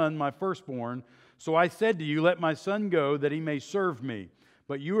son, my firstborn. So I said to you, let my son go, that he may serve me.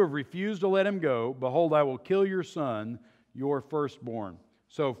 But you have refused to let him go. Behold, I will kill your son, your firstborn.'"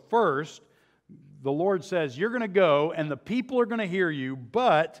 So first, the Lord says, you're going to go, and the people are going to hear you,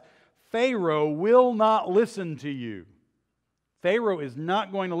 but Pharaoh will not listen to you. Pharaoh is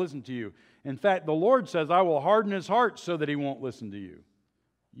not going to listen to you. In fact, the Lord says, "I will harden his heart so that he won't listen to you."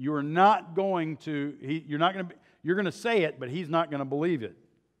 You're not going to, you're going to say it, but he's not going to believe it.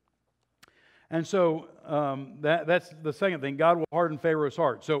 And so that's the second thing. God will harden Pharaoh's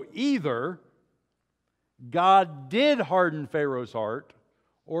heart. So either God did harden Pharaoh's heart,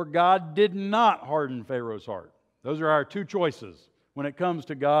 or God did not harden Pharaoh's heart. Those are our two choices when it comes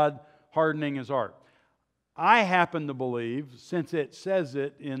to God hardening his heart. I happen to believe, since it says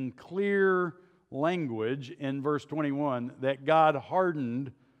it in clear language in verse 21, that God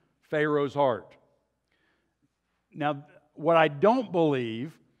hardened Pharaoh's heart. Now, what I don't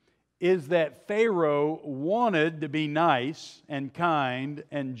believe is that Pharaoh wanted to be nice and kind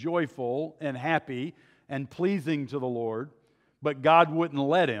and joyful and happy and pleasing to the Lord, but God wouldn't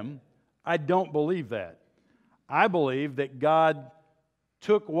let him. I don't believe that. I believe that God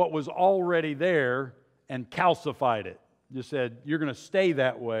took what was already there and calcified it. Just said, "You're going to stay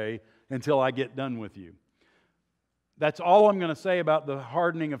that way until I get done with you." That's all I'm going to say about the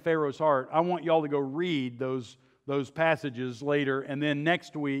hardening of Pharaoh's heart. I want y'all to go read those passages later, and then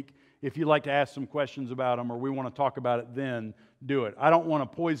next week, if you'd like to ask some questions about them or we want to talk about it then, do it. I don't want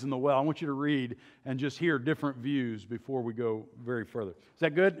to poison the well. I want you to read and just hear different views before we go very further. Is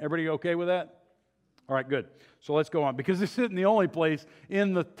that good? Everybody okay with that? All right, good. So let's go on, because this isn't the only place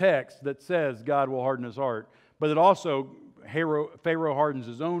in the text that says God will harden his heart, but it also, Pharaoh hardens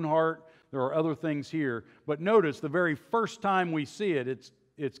his own heart. There are other things here. But notice, the very first time we see it,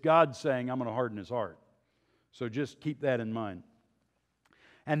 it's God saying, I'm going to harden his heart. So just keep that in mind.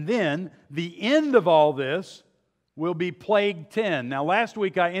 And then, the end of all this will be plague 10. Now, last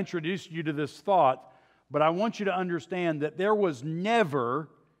week I introduced you to this thought, but I want you to understand that there was never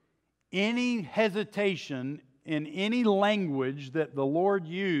any hesitation in any language that the Lord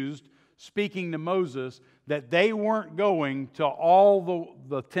used speaking to Moses that they weren't going to all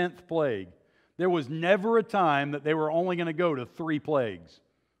the 10th plague. There was never a time that they were only going to go to 3 plagues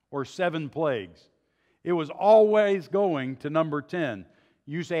or 7 plagues. It was always going to number 10.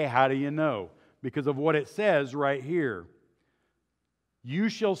 You say, how do you know? Because of what it says right here. You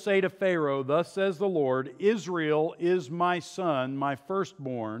shall say to Pharaoh, thus says the Lord, Israel is my son, my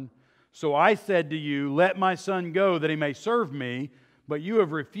firstborn. So I said to you, let my son go that he may serve me. But you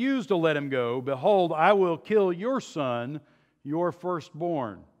have refused to let him go. Behold, I will kill your son, your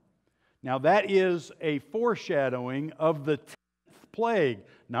firstborn. Now that is a foreshadowing of the 10th plague.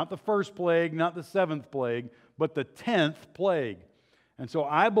 Not the first plague, not the 7th plague, but the 10th plague. And so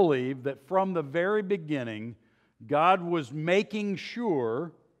I believe that from the very beginning, God was making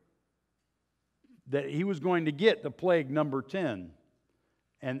sure that he was going to get the plague number 10.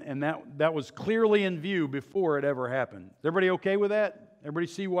 And that was clearly in view before it ever happened. Is everybody okay with that? Everybody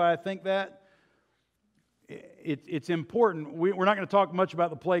see why I think that? It's important. We're not going to talk much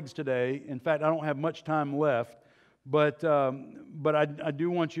about the plagues today. In fact, I don't have much time left. But I do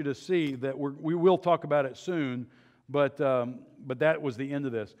want you to see that we will talk about it soon. But that was the end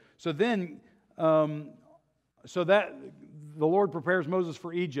of this. So then, so that the Lord prepares Moses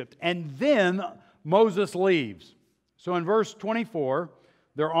for Egypt. And then Moses leaves. So in verse 24...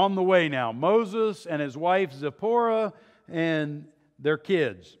 they're on the way now. Moses and his wife Zipporah and their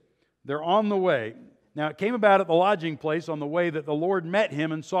kids. They're on the way. Now it came about at the lodging place on the way that the Lord met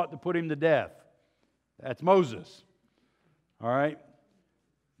him and sought to put him to death. That's Moses. All right?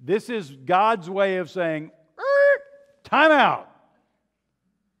 This is God's way of saying, time out.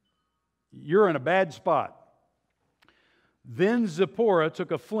 You're in a bad spot. Then Zipporah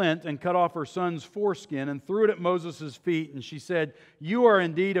took a flint and cut off her son's foreskin and threw it at Moses' feet, and she said, you are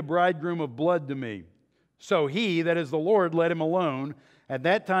indeed a bridegroom of blood to me. So he, that is the Lord, let him alone. At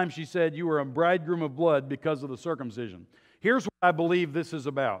that time she said, you are a bridegroom of blood because of the circumcision. Here's what I believe this is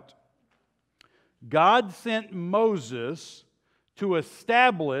about. God sent Moses to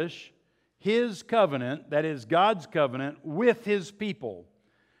establish his covenant, that is God's covenant, with his people.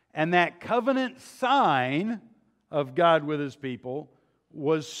 And that covenant sign of God with his people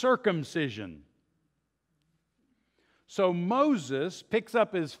was circumcision. So Moses picks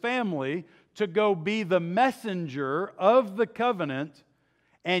up his family to go be the messenger of the covenant,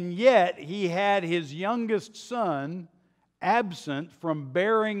 and yet he had his youngest son absent from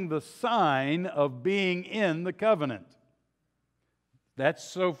bearing the sign of being in the covenant. That's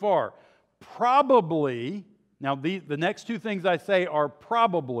so far. Probably, now the next two things I say are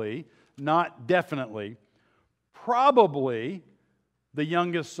probably, not definitely. Probably the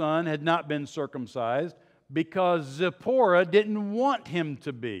youngest son had not been circumcised because Zipporah didn't want him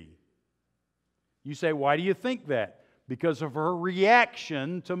to be. You say, why do you think that? Because of her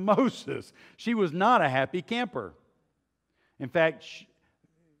reaction to Moses. She was not a happy camper. In fact,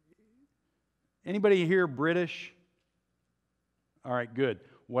 anybody here British? All right, good.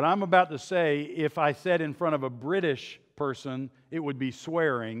 What I'm about to say, if I said in front of a British person, it would be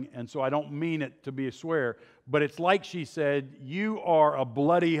swearing, and so I don't mean it to be a swear, but it's like she said, you are a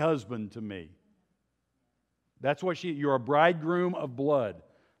bloody husband to me. That's what you're a bridegroom of blood.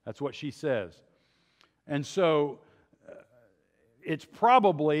 That's what she says. And so it's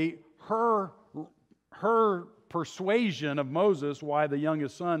probably her persuasion of Moses why the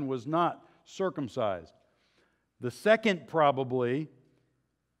youngest son was not circumcised. The second probably,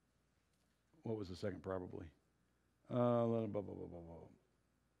 what was the second probably?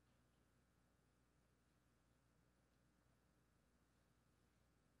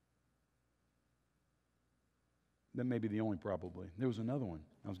 That may be the only probably. There was another one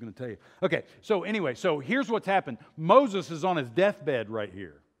I was going to tell you. Okay, so anyway, so here's what's happened. Moses is on his deathbed right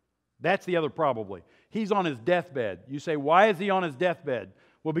here. That's the other probably. He's on his deathbed. You say, why is he on his deathbed?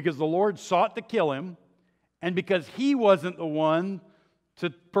 Well, because the Lord sought to kill him, and because he wasn't the one to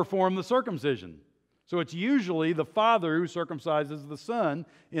perform the circumcision. So it's usually the father who circumcises the son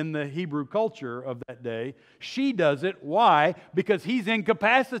in the Hebrew culture of that day. She does it. Why? Because he's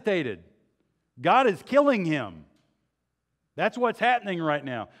incapacitated. God is killing him. That's what's happening right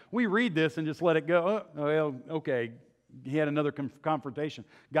now. We read this and just let it go. Oh, well, okay, he had another confrontation.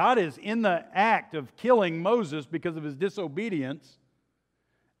 God is in the act of killing Moses because of his disobedience.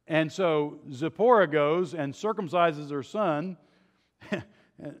 And so Zipporah goes and circumcises her son.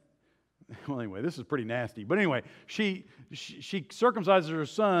 Well, anyway, this is pretty nasty. But anyway, she circumcises her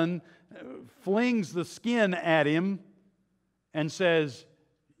son, flings the skin at him, and says,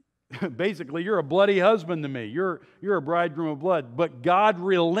 basically, you're a bloody husband to me. You're a bridegroom of blood. But God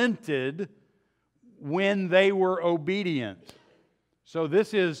relented when they were obedient. So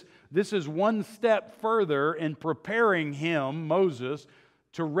this is one step further in preparing him, Moses,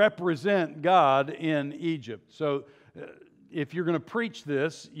 to represent God in Egypt. So if you're going to preach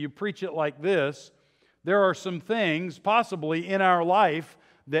this, you preach it like this. There are some things possibly in our life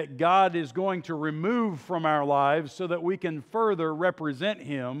that God is going to remove from our lives so that we can further represent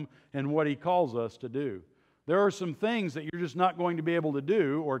Him in what He calls us to do. There are some things that you're just not going to be able to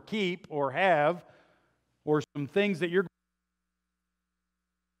do or keep or have, or some things that you're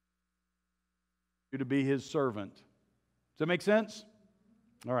going to be His servant. Does that make sense?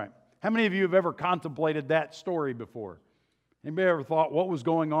 All right. How many of you have ever contemplated that story before? Anybody ever thought what was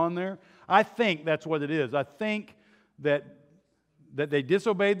going on there? I think that's what it is. I think that they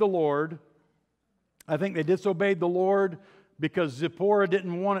disobeyed the Lord. I think they disobeyed the Lord because Zipporah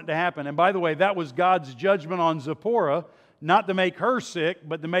didn't want it to happen. And by the way, that was God's judgment on Zipporah, not to make her sick,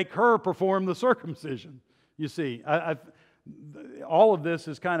 but to make her perform the circumcision. You see, all of this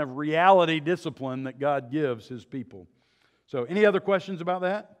is kind of reality discipline that God gives His people. So, any other questions about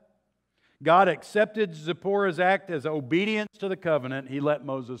that? God accepted Zipporah's act as obedience to the covenant. He let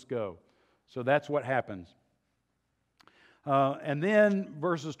Moses go. So that's what happens. And then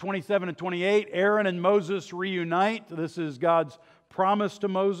verses 27 and 28, Aaron and Moses reunite. This is God's promise to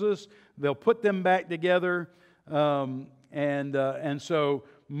Moses. They'll put them back together. And so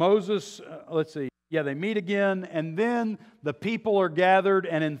Moses, they meet again. And then the people are gathered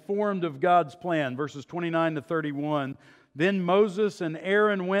and informed of God's plan. Verses 29 to 31. Then Moses and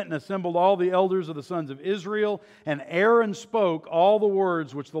Aaron went and assembled all the elders of the sons of Israel, and Aaron spoke all the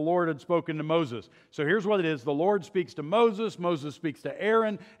words which the Lord had spoken to Moses. So here's what it is. The Lord speaks to Moses, Moses speaks to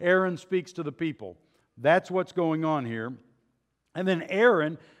Aaron, Aaron speaks to the people. That's what's going on here. And then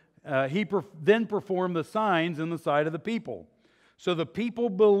Aaron, then performed the signs in the sight of the people. So the people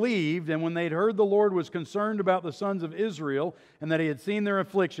believed, and when they'd heard the Lord was concerned about the sons of Israel, and that He had seen their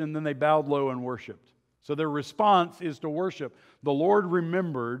affliction, then they bowed low and worshiped. So their response is to worship. The Lord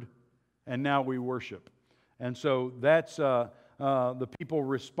remembered, and now we worship. And so that's the people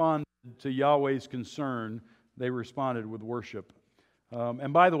responded to Yahweh's concern. They responded with worship.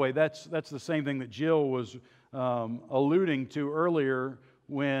 And by the way, that's the same thing that Jill was alluding to earlier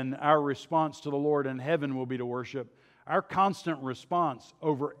when our response to the Lord in heaven will be to worship. Our constant response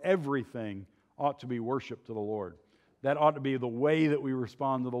over everything ought to be worship to the Lord. That ought to be the way that we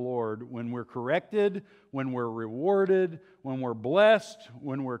respond to the Lord when we're corrected, when we're rewarded, when we're blessed,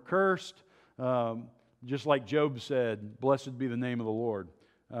 when we're cursed. Just like Job said, blessed be the name of the Lord.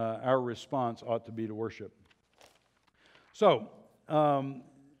 Our response ought to be to worship. So,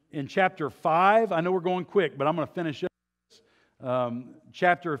 in chapter 5, I know we're going quick, but I'm going to finish up.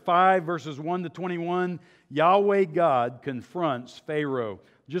 Chapter 5, verses 1 to 21, Yahweh God confronts Pharaoh.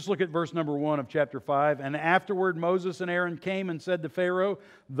 Just look at verse number 1 of chapter 5. And afterward Moses and Aaron came and said to Pharaoh,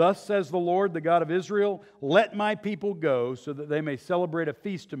 "Thus says the Lord, the God of Israel, let my people go so that they may celebrate a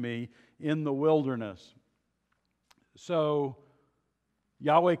feast to me in the wilderness." So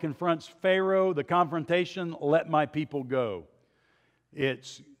Yahweh confronts Pharaoh, the confrontation, let my people go.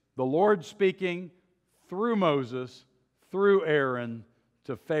 It's the Lord speaking through Moses, through Aaron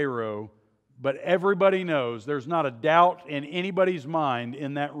to Pharaoh. But everybody knows, there's not a doubt in anybody's mind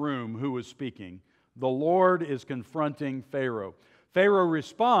in that room who was speaking. The Lord is confronting Pharaoh. Pharaoh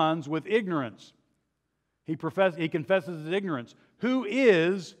responds with ignorance. He confesses his ignorance. Who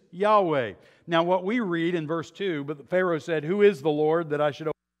is Yahweh? Now what we read in verse 2, but Pharaoh said, "Who is the Lord that I should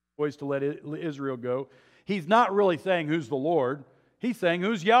obey His voice to let Israel go?" He's not really saying who's the Lord. He's saying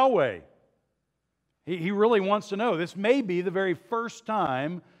who's Yahweh. He really wants to know. This may be the very first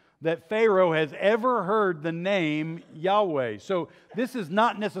time that Pharaoh has ever heard the name Yahweh. So this is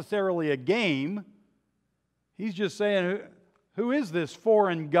not necessarily a game. He's just saying, who is this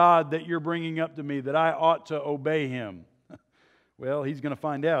foreign God that you're bringing up to me that I ought to obey Him? Well, he's going to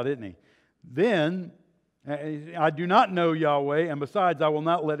find out, isn't he? Then I do not know Yahweh, and besides, I will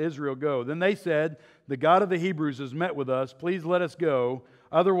not let Israel go. Then they said, the God of the Hebrews has met with us. Please let us go.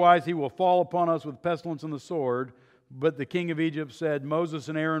 Otherwise, he will fall upon us with pestilence and the sword. But the king of Egypt said, Moses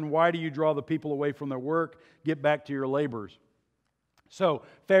and Aaron, why do you draw the people away from their work? Get back to your labors. So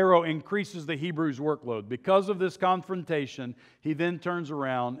Pharaoh increases the Hebrews' workload. Because of this confrontation, he then turns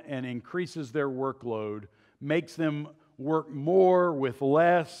around and increases their workload, makes them work more with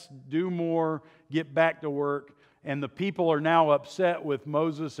less, do more, get back to work. And the people are now upset with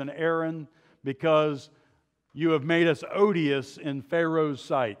Moses and Aaron because you have made us odious in Pharaoh's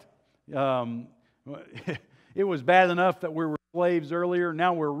sight. It was bad enough that we were slaves earlier.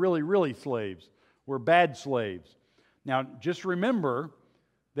 Now we're really, really slaves. We're bad slaves. Now, just remember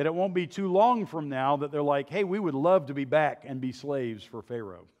that it won't be too long from now that they're like, hey, we would love to be back and be slaves for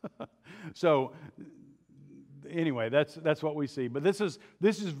Pharaoh. So, anyway, that's what we see. But this is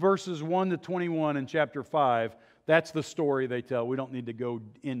verses 1 to 21 in chapter 5. That's the story they tell. We don't need to go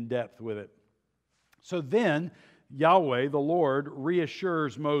in depth with it. So then, Yahweh, the Lord,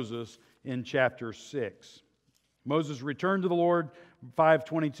 reassures Moses in chapter 6. Moses returned to the Lord,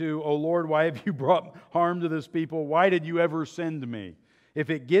 5:22, O Lord, why have you brought harm to this people? Why did you ever send me?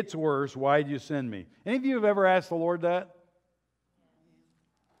 If it gets worse, why did you send me? Any of you have ever asked the Lord that?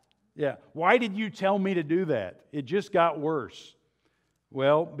 Yeah. Why did you tell me to do that? It just got worse.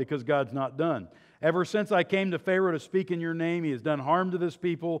 Well, because God's not done. Ever since I came to Pharaoh to speak in your name, he has done harm to this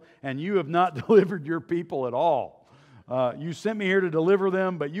people, and you have not delivered your people at all. You sent me here to deliver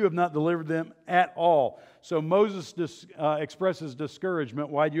them, but you have not delivered them at all. So Moses expresses discouragement.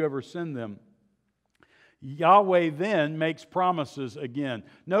 Why did you ever send them? Yahweh then makes promises again.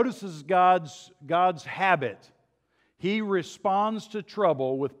 Notices God's habit. He responds to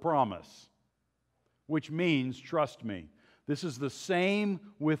trouble with promise, which means trust me. This is the same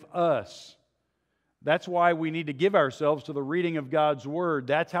with us. That's why we need to give ourselves to the reading of God's Word.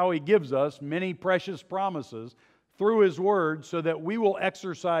 That's how He gives us many precious promises through His Word so that we will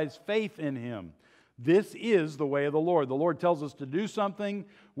exercise faith in Him. This is the way of the Lord. The Lord tells us to do something.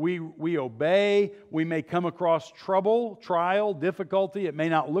 We obey. We may come across trouble, trial, difficulty. It may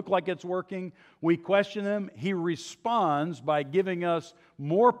not look like it's working. We question Him. He responds by giving us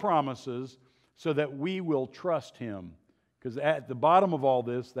more promises so that we will trust Him. Because at the bottom of all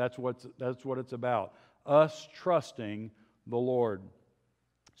this, that's what it's about. Us trusting the Lord.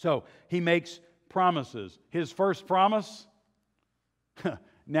 So He makes promises. His first promise,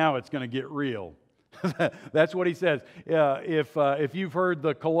 now it's going to get real. That's what He says. If you've heard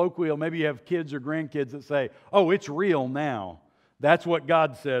the colloquial, maybe you have kids or grandkids that say, oh, it's real now. That's what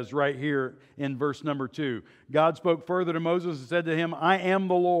God says right here in verse number 2. God spoke further to Moses and said to him, I am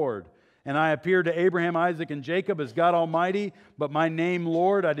the Lord. And I appeared to Abraham, Isaac, and Jacob as God Almighty, but my name,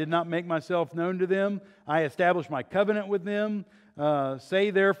 Lord, I did not make myself known to them. I established my covenant with them.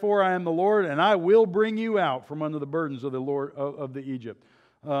 Say therefore, I am the Lord, and I will bring you out from under the burdens of the Lord of the Egypt.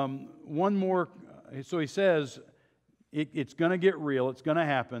 One more. So He says, it's going to get real. It's going to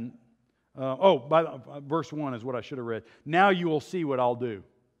happen. Verse 1 is what I should have read. Now you will see what I'll do.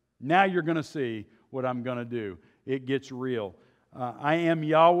 Now you're going to see what I'm going to do. It gets real. I am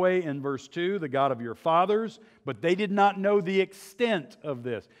Yahweh in verse 2, the God of your fathers, but they did not know the extent of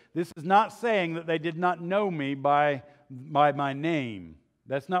this. This is not saying that they did not know me by my name.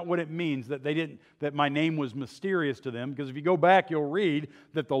 That's not what it means, that my name was mysterious to them, because if you go back, you'll read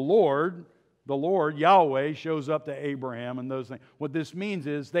that the Lord, Yahweh, shows up to Abraham and those things. What this means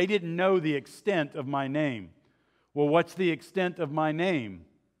is they didn't know the extent of my name. Well, what's the extent of my name?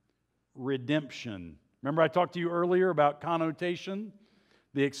 Redemption. Remember I talked to you earlier about connotation?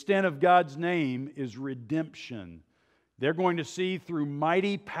 The extent of God's name is redemption. They're going to see through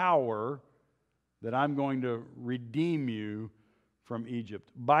mighty power that I'm going to redeem you from Egypt.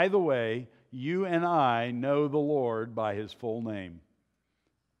 By the way, you and I know the Lord by His full name.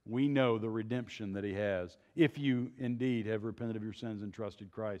 We know the redemption that He has. If you indeed have repented of your sins and trusted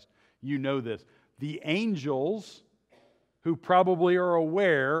Christ, you know this. The angels, who probably are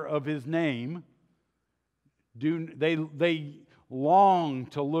aware of His name, they long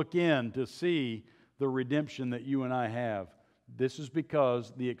to look in to see the redemption that you and I have. This is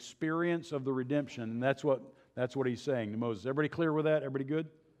because the experience of the redemption, and that's what He's saying to Moses. Everybody clear with that? Everybody good?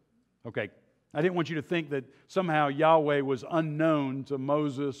 Okay. I didn't want you to think that somehow Yahweh was unknown to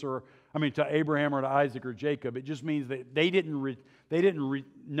Moses to Abraham or to Isaac or Jacob. It just means that they didn't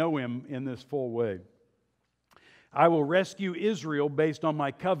know Him in this full way. I will rescue Israel based on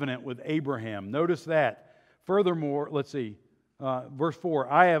my covenant with Abraham. Notice that. Furthermore, let's see, verse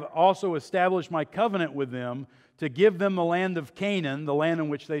 4, I have also established my covenant with them to give them the land of Canaan, the land in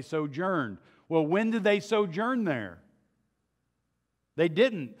which they sojourned. Well, when did they sojourn there? They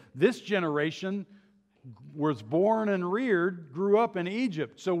didn't. This generation was born and reared, grew up in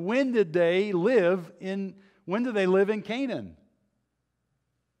Egypt. So when did they live in Canaan?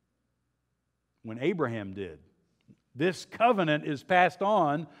 When Abraham did. This covenant is passed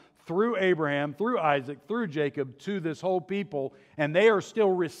on through Abraham, through Isaac, through Jacob to this whole people, and they are still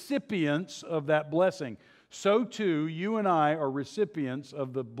recipients of that blessing. So too, you and I are recipients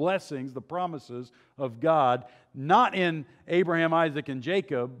of the blessings, the promises of God, not in Abraham, Isaac, and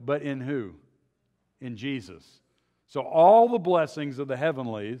Jacob, but in who? In Jesus. So all the blessings of the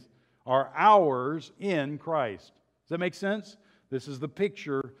heavenlies are ours in Christ. Does that make sense? This is the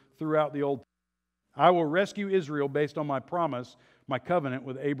picture throughout the Old Testament. I will rescue Israel based on my promise, my covenant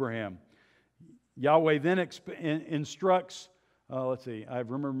with Abraham. Yahweh then instructs, I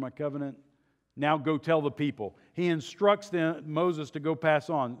remember my covenant. Now go tell the people. He instructs Moses to go pass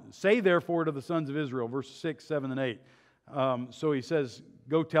on. Say therefore to the sons of Israel, verses 6, 7, and 8. So he says,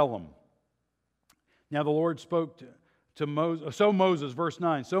 go tell them. Now the Lord spoke to Moses. So Moses, verse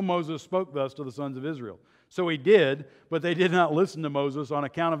 9, so Moses spoke thus to the sons of Israel. So he did, but they did not listen to Moses on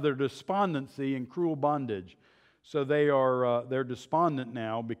account of their despondency and cruel bondage. So they're despondent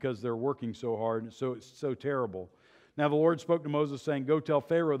now because they're working so hard, and so it's so terrible. Now the Lord spoke to Moses, saying, go tell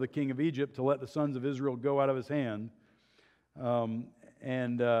Pharaoh, the king of Egypt, to let the sons of Israel go out of his hand. And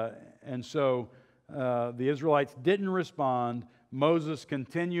so the Israelites didn't respond. Moses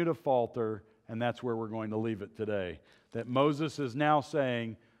continued to falter, and that's where we're going to leave it today. That Moses is now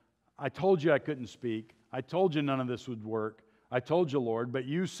saying, I told you I couldn't speak. I told you none of this would work. I told you, Lord, but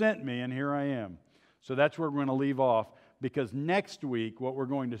you sent me, and here I am. So that's where we're going to leave off, because next week what we're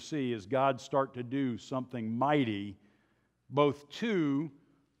going to see is God start to do something mighty, both to,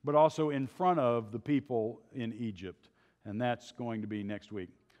 but also in front of the people in Egypt. And that's going to be next week.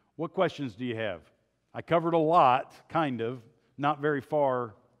 What questions do you have? I covered a lot, kind of, not very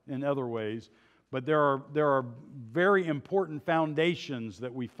far in other ways, but there are very important foundations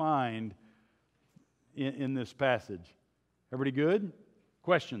that we find in this passage. Everybody good?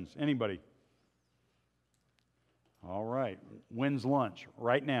 Questions? Anybody? All right. When's lunch?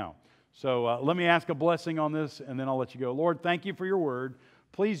 Right now. So let me ask a blessing on this, and then I'll let you go. Lord, thank you for your word.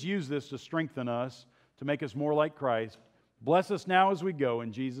 Please use this to strengthen us, to make us more like Christ. Bless us now as we go.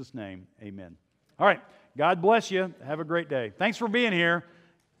 In Jesus' name, amen. All right. God bless you. Have a great day. Thanks for being here.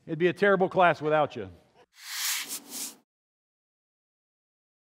 It'd be a terrible class without you.